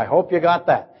you, I hope you got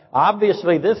that.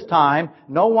 Obviously, this time,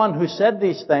 no one who said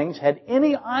these things had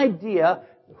any idea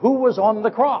who was on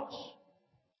the cross.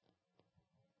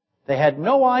 They had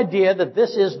no idea that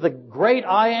this is the great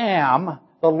I Am,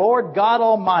 the Lord God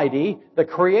Almighty, the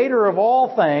Creator of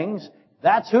all things.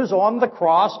 That's who's on the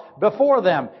cross before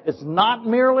them. It's not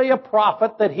merely a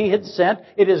prophet that He had sent.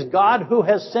 It is God who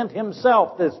has sent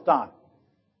Himself this time.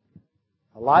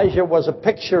 Elijah was a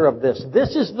picture of this.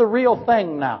 This is the real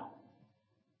thing now.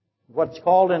 What's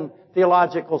called in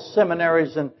theological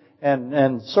seminaries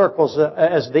and circles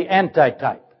as the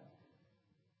antitype.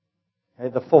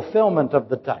 The fulfillment of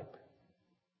the type.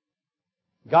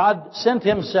 God sent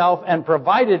Himself and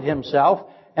provided Himself,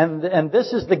 and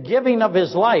this is the giving of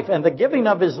His life. And the giving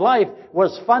of His life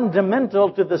was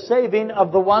fundamental to the saving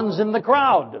of the ones in the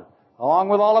crowd, along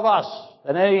with all of us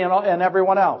and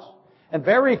everyone else. And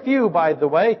very few, by the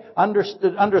way,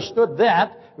 understood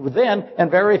that then,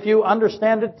 and very few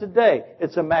understand it today.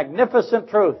 It's a magnificent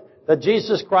truth. that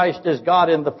Jesus Christ is God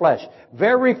in the flesh.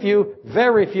 Very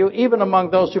few, even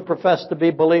among those who profess to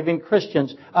be believing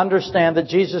Christians, understand that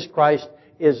Jesus Christ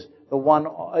is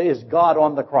God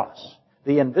on the cross.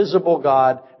 The invisible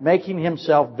God making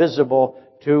Himself visible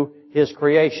to His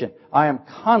creation. I am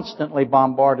constantly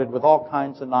bombarded with all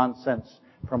kinds of nonsense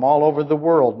from all over the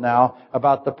world now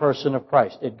about the person of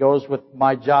Christ. It goes with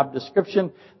my job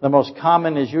description. The most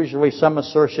common is usually some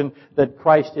assertion that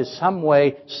Christ is some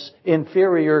way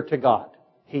inferior to God.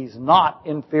 He's not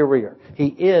inferior. He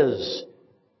is.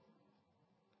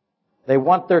 They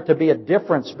want there to be a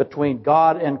difference between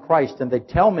God and Christ, and they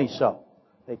tell me so.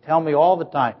 They tell me all the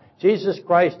time, Jesus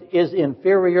Christ is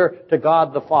inferior to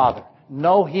God the Father.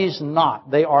 No, He's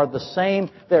not. They are the same.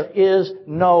 There is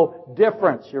no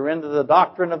difference. You're into the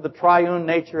doctrine of the triune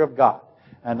nature of God.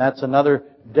 And that's another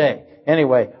day.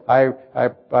 Anyway,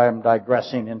 I'm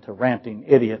digressing into ranting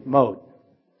idiot mode.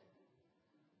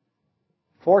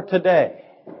 For today,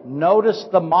 notice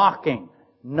the mocking.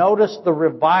 Notice the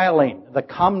reviling, the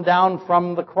come down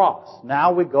from the cross.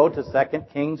 Now we go to 2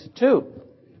 Kings 2.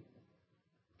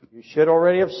 You should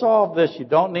already have solved this. You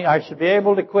don't need, I should be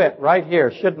able to quit right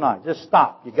here, shouldn't I? Just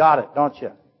stop. You got it, don't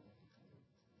you?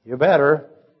 You better.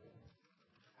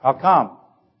 How come?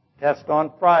 Test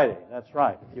on Friday. That's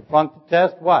right. If you flunk the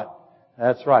test, what?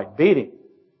 That's right. Beating.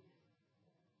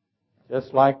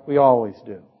 Just like we always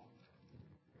do.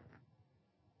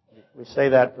 We say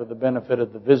that for the benefit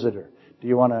of the visitor. Do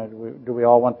we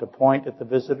all want to point at the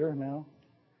visitor now?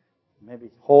 Maybe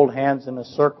hold hands in a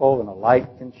circle and a light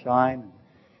can shine.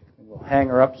 We'll hang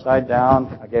her upside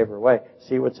down. I gave her away.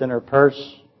 See what's in her purse?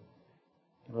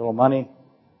 A little money.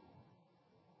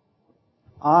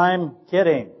 I'm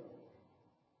kidding.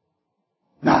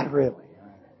 Not really.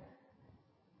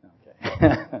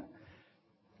 Okay.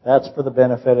 That's for the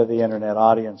benefit of the internet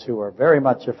audience who are very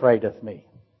much afraid of me.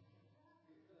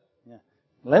 Yeah.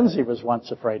 Lindsay was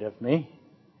once afraid of me.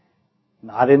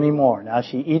 Not anymore. Now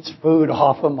she eats food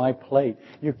off of my plate.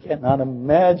 You cannot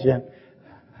imagine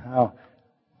how...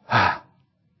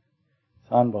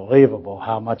 It's unbelievable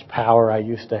how much power I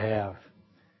used to have.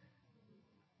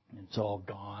 It's all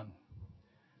gone.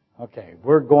 Okay,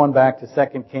 we're going back to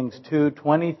 2 Kings 2,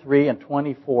 23 and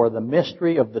 24, the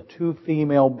mystery of the two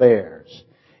female bears.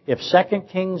 If 2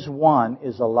 Kings 1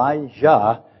 is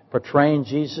Elijah portraying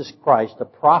Jesus Christ, a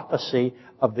prophecy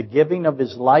of the giving of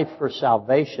His life for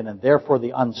salvation and therefore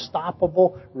the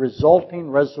unstoppable resulting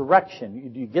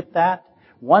resurrection. Do you get that?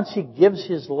 Once He gives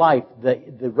His life,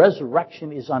 the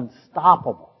resurrection is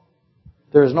unstoppable.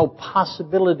 There is no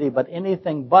possibility but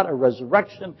anything but a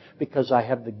resurrection because I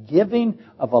have the giving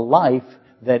of a life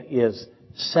that is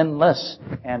sinless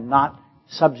and not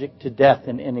subject to death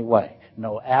in any way.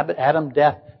 No Adam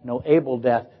death, no Abel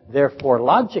death. Therefore,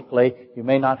 logically, you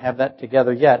may not have that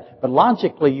together yet, but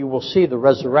logically you will see the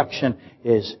resurrection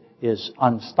is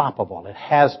unstoppable. It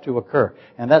has to occur.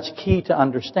 And that's key to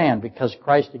understand because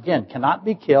Christ, again, cannot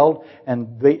be killed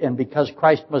and because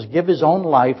Christ must give His own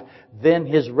life, then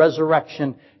His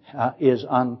resurrection is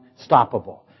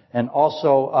unstoppable. And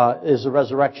also is the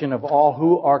resurrection of all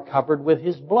who are covered with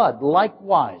His blood.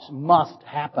 Likewise, must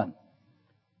happen.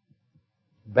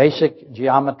 Basic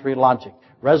geometry logic.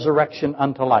 Resurrection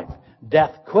unto life.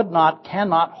 Death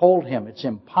cannot hold Him. It's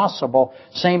impossible.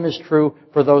 Same is true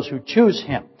for those who choose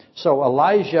Him. So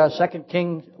Elijah, 2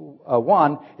 Kings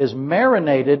 1, is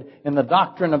marinated in the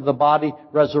doctrine of the body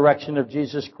resurrection of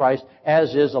Jesus Christ,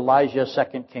 as is Elijah,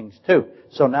 2 Kings 2.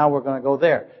 So now we're going to go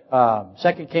there.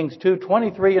 2 Kings 2,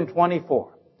 23 and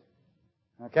 24.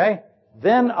 Okay?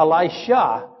 Then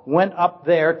Elisha went up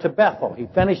there to Bethel. He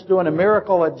finished doing a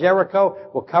miracle at Jericho.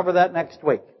 We'll cover that next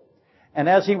week. And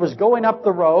as he was going up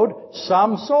the road,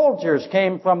 some soldiers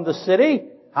came from the city.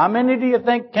 How many do you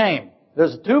think came?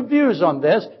 There's two views on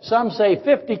this. Some say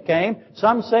 50 came.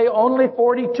 Some say only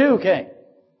 42 came.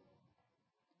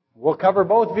 We'll cover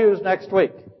both views next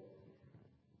week.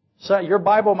 So your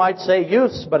Bible might say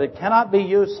youths, but it cannot be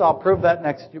youths. I'll prove that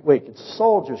next week. It's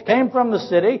soldiers. Came from the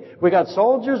city. We got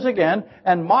soldiers again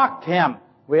and mocked him.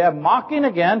 We have mocking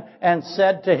again and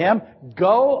said to him,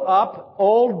 "Go up,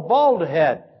 old bald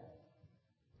head."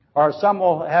 Or some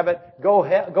will have it, go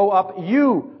up,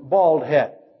 you bald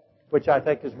head, which I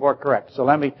think is more correct. So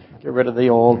let me get rid of the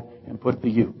old and put the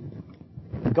you.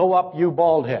 Go up, you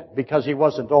bald head, because he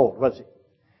wasn't old, was he?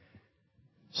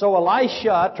 So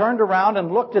Elisha turned around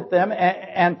and looked at them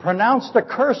and pronounced a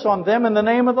curse on them in the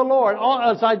name of the Lord.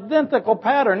 Oh, it's identical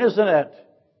pattern, isn't it?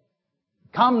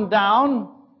 Come down,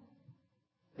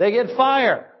 they get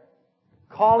fire.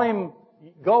 Call him,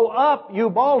 go up, you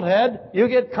bald head, you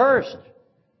get cursed.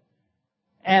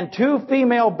 And 2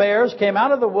 female bears came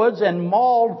out of the woods and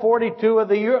mauled 42 of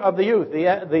the youth.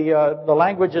 The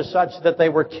language is such that they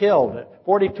were killed.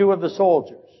 42 of the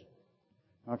soldiers.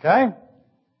 Okay?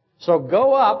 So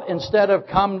go up instead of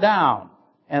come down.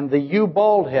 And the you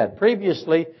bald head.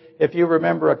 Previously, if you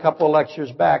remember a couple of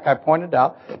lectures back, I pointed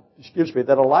out, that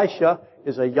Elisha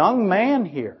is a young man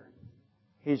here.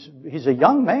 He's a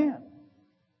young man.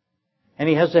 And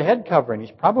he has a head covering.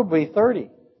 He's probably 30.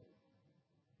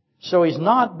 So he's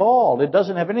not bald. It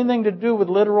doesn't have anything to do with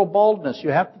literal baldness. You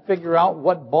have to figure out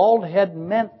what bald head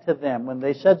meant to them when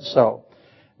they said so.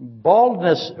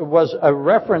 Baldness was a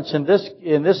reference in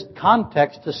this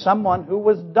context to someone who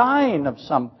was dying of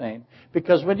something.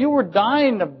 Because when you were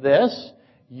dying of this,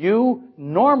 you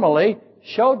normally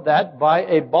showed that by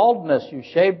a baldness. You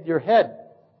shaved your head.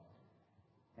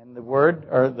 And the word,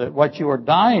 what you were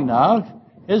dying of,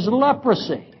 is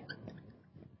leprosy.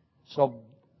 So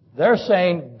they're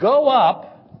saying, go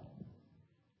up,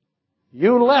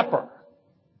 you leper.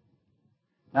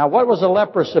 Now, what was a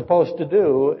leper supposed to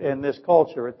do in this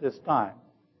culture at this time?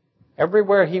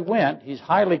 Everywhere he went, he's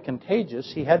highly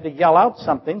contagious. He had to yell out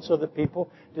something so that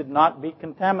people did not be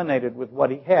contaminated with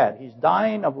what he had. He's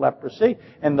dying of leprosy,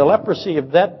 and the leprosy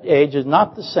of that age is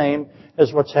not the same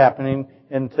as what's happening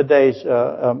in today's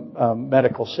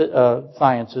medical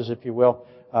sciences, if you will.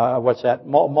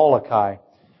 Molokai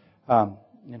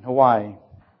in Hawaii.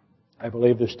 I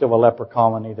believe there's still a leper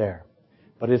colony there.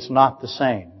 But it's not the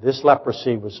same. This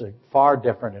leprosy was far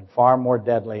different and far more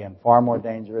deadly and far more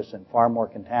dangerous and far more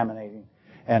contaminating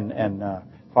and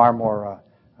far more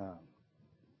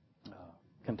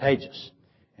contagious.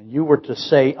 And you were to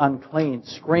say unclean,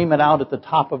 scream it out at the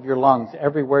top of your lungs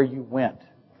everywhere you went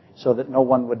so that no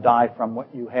one would die from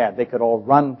what you had. They could all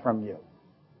run from you.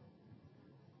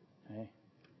 Okay?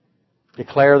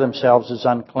 Declare themselves as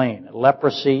unclean.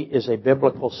 Leprosy is a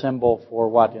biblical symbol for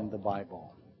what in the Bible?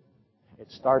 It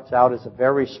starts out as a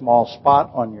very small spot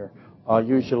on your,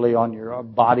 usually on your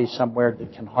body somewhere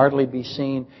that can hardly be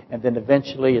seen, and then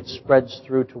eventually it spreads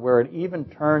through to where it even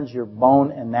turns your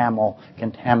bone enamel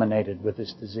contaminated with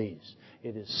this disease.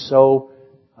 It is so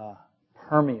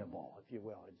permeable, if you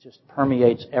will. It just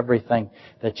permeates everything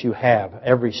that you have,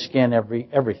 every skin,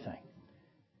 everything.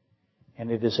 And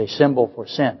it is a symbol for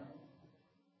sin.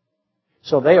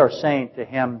 So they are saying to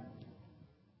him,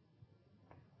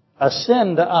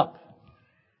 ascend up,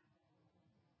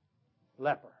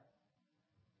 leper.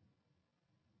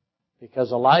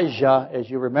 Because Elijah, as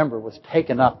you remember, was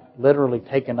taken up, literally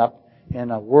taken up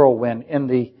in a whirlwind in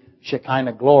the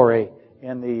Shekinah glory,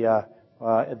 in the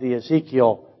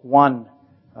Ezekiel 1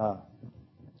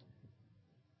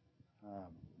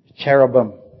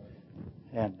 cherubim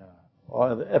and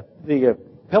the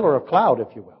pillar of cloud,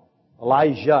 if you will.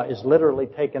 Elijah is literally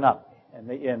taken up.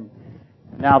 And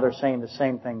now they're saying the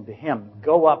same thing to him.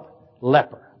 Go up,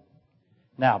 leper.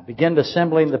 Now, begin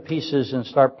assembling the pieces and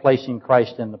start placing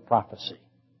Christ in the prophecy.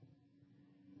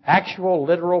 Actual,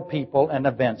 literal people and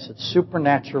events that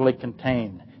supernaturally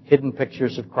contain hidden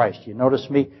pictures of Christ. You notice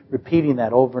me repeating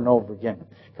that over and over again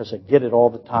because I get it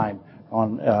all the time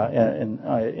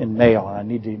in mail, and I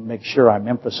need to make sure I'm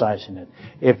emphasizing it.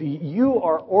 If you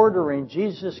are ordering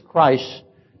Jesus Christ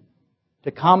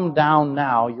to come down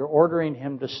now, you're ordering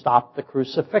Him to stop the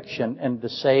crucifixion and to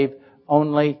save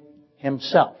only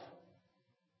Himself.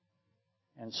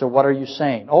 And so what are you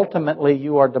saying? Ultimately,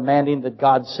 you are demanding that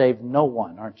God save no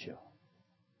one, aren't you?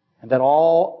 And that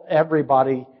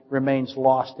everybody remains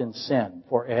lost in sin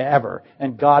forever.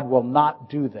 And God will not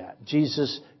do that.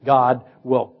 Jesus, God,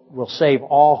 will save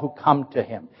all who come to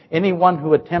Him. Anyone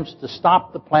who attempts to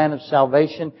stop the plan of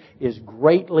salvation is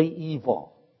greatly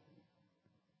evil.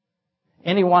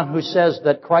 Anyone who says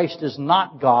that Christ is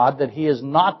not God, that He is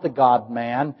not the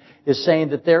God-man, is saying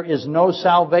that there is no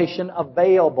salvation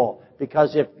available.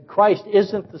 Because if Christ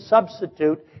isn't the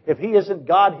substitute, if He isn't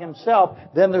God Himself,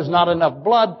 then there's not enough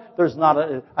blood.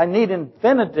 I need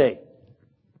infinity.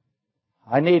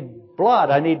 I need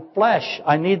blood. I need flesh.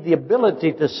 I need the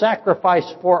ability to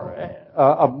sacrifice for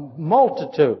a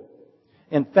multitude.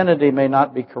 Infinity may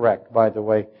not be correct, by the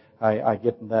way. I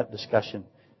get in that discussion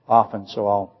often, so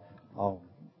I'll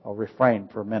refrain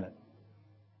for a minute.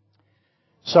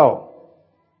 So,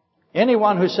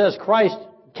 anyone who says Christ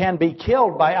can be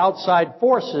killed by outside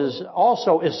forces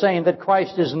also is saying that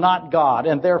Christ is not God,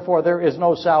 and therefore there is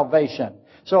no salvation.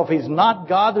 So if He's not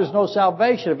God, there's no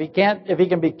salvation. If He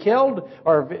can be killed,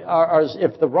 or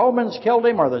if the Romans killed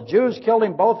Him, or the Jews killed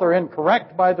Him, both are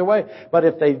incorrect, by the way. But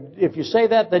if you say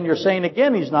that, then you're saying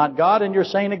again He's not God, and you're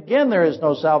saying again there is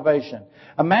no salvation.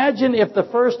 Imagine if the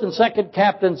first and second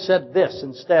captain said this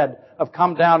instead of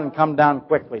come down and come down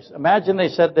quickly. Imagine they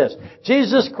said this: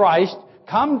 Jesus Christ,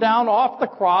 come down off the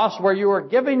cross where you are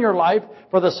giving your life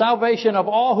for the salvation of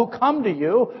all who come to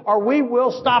you, or we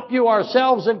will stop you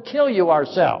ourselves and kill you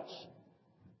ourselves.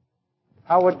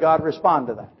 How would God respond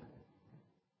to that?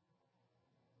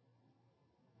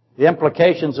 The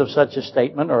implications of such a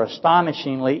statement are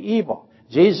astonishingly evil.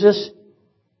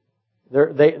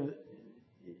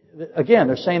 Again,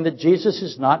 they're saying that Jesus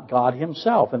is not God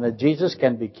Himself, and that Jesus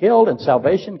can be killed and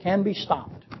salvation can be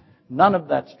stopped. None of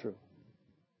that's true.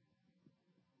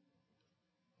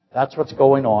 That's what's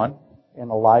going on in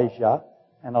Elijah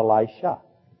and Elisha.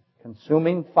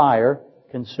 Consuming fire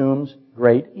consumes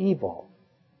great evil.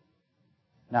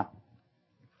 Now,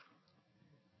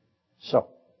 so,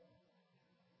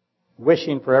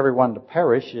 wishing for everyone to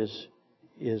perish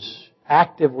is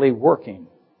actively working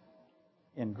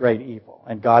in great evil,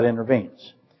 and God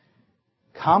intervenes.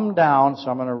 Come down, so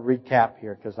I'm going to recap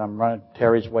here because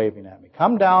Terry's waving at me.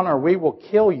 Come down or we will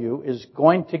kill you is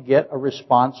going to get a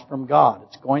response from God.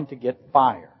 It's going to get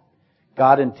fire.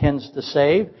 God intends to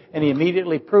save, and He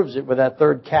immediately proves it with that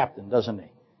third captain, doesn't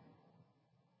He?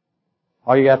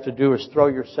 All you have to do is throw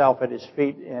yourself at His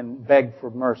feet and beg for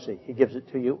mercy. He gives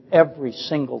it to you every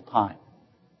single time.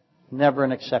 Never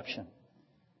an exception.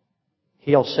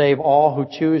 He'll save all who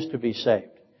choose to be saved.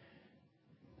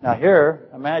 Now here,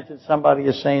 imagine somebody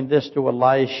is saying this to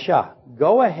Elisha.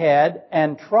 Go ahead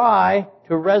and try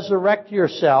to resurrect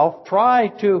yourself. Try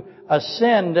to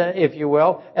ascend, if you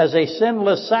will, as a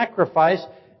sinless sacrifice.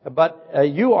 But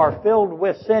you are filled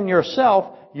with sin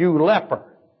yourself, you leper.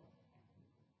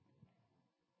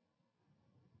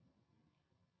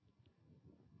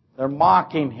 They're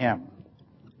mocking him.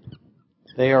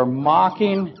 They are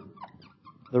mocking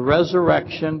the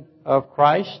resurrection of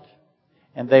Christ.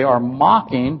 And they are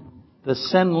mocking the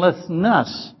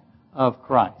sinlessness of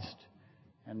Christ.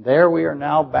 And there we are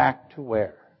now back to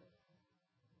where?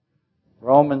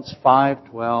 Romans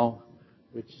 5:12,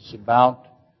 which is about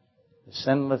the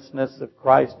sinlessness of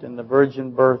Christ in the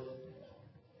virgin birth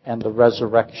and the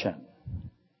resurrection.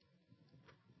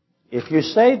 If you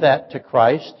say that to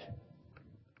Christ,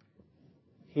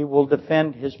 He will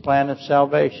defend His plan of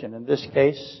salvation. In this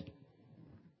case,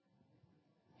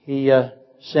 He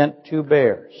sent 2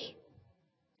 bears.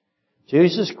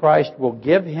 Jesus Christ will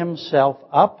give Himself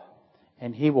up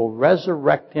and He will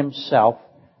resurrect Himself.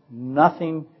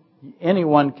 Nothing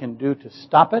anyone can do to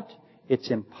stop it.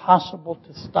 It's impossible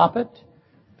to stop it.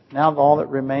 Now all that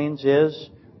remains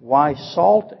is, why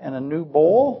salt and a new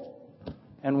bowl?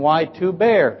 And why 2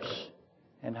 bears?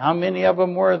 And how many of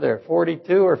them were there?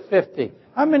 42 or 50?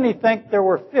 How many think there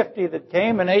were 50 that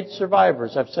came and 8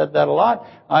 survivors? I've said that a lot.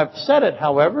 I've said it,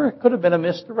 however, it could have been a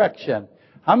misdirection.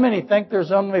 How many think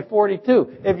there's only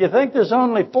 42? If you think there's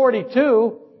only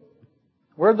 42,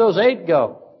 where'd those 8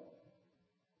 go?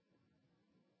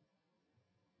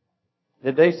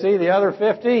 Did they see the other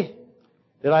 50?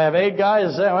 Did I have 8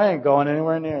 guys say, I ain't going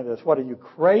anywhere near this? What, are you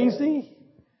crazy?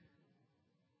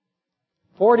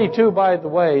 42, by the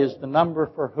way, is the number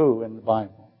for who in the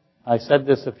Bible? I said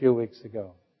this a few weeks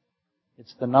ago.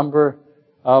 It's the number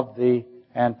of the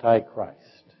Antichrist.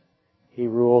 He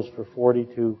rules for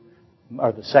 42,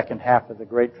 or the second half of the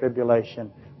Great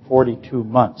Tribulation, 42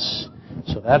 months.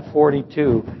 So that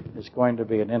 42 is going to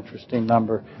be an interesting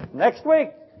number. Next week,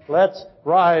 let's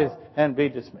rise and be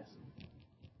dismissed.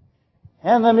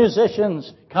 And the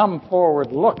musicians come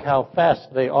forward. Look how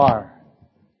fast they are.